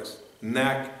arthritis,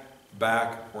 neck,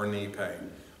 back, or knee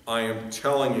pain. I am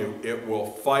telling you, it will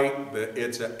fight.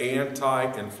 It's an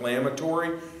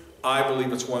anti-inflammatory. I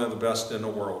believe it's one of the best in the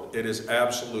world. It has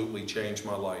absolutely changed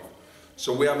my life.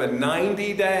 So we have a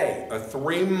 90-day, a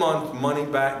 3-month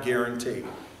money-back guarantee.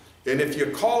 And if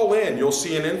you call in, you'll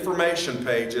see an information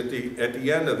page at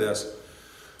the end of this,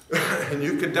 and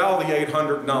you can dial the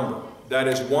 800 number. That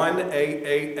is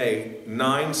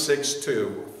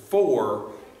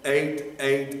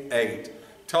 1-888-962-4888.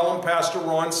 Tell them Pastor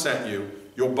Ron sent you.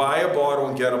 You'll buy a bottle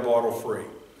and get a bottle free.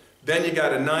 Then you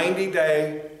got a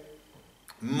 90-day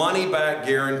money-back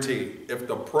guarantee. If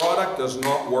the product does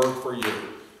not work for you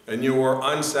and you are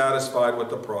unsatisfied with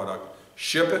the product,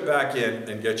 ship it back in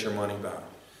and get your money back.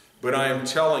 But I am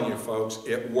telling you, folks,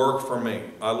 it worked for me.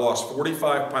 I lost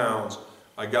 45 pounds.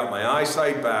 I got my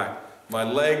eyesight back. My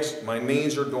legs, my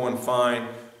knees are doing fine.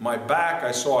 My back,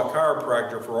 I saw a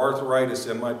chiropractor for arthritis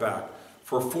in my back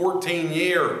for 14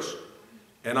 years.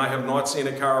 And I have not seen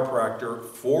a chiropractor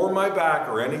for my back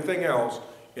or anything else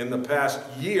in the past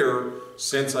year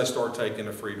since I started taking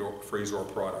the Freezor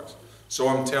products. So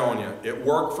I'm telling you, it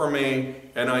worked for me,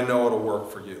 and I know it'll work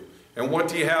for you. And what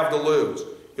do you have to lose?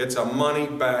 It's a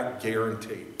money-back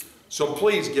guarantee. So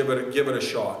please give it a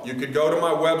shot. You could go to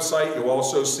my website. You'll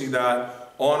also see that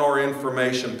on our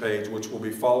information page, which we'll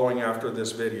be following after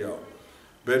this video.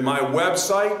 But my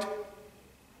website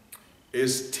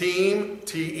is team,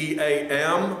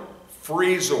 T-E-A-M,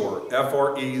 Freezor,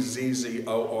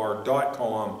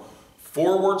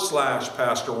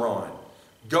 FREZOR.com/Pastor Ron.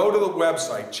 Go to the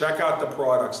website, check out the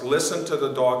products, listen to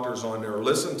the doctors on there,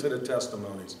 listen to the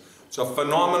testimonies. It's a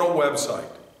phenomenal website.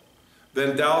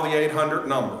 Then dial the 800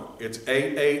 number. It's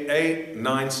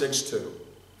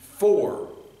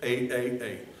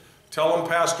 888-962-4888. Tell them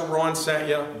Pastor Ron sent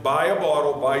you. Buy a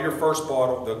bottle, buy your first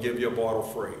bottle, they'll give you a bottle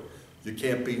free. You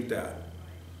can't beat that.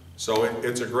 So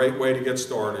it's a great way to get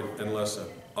started. And listen,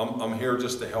 I'm here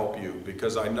just to help you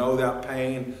because I know that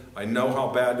pain. I know how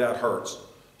bad that hurts.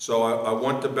 So I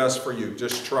want the best for you.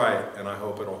 Just try it, and I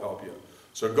hope it'll help you.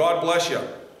 So God bless you.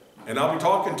 And I'll be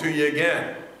talking to you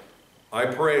again. I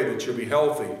pray that you'll be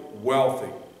healthy,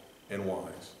 wealthy, and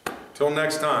wise. Till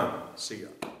next time, see ya.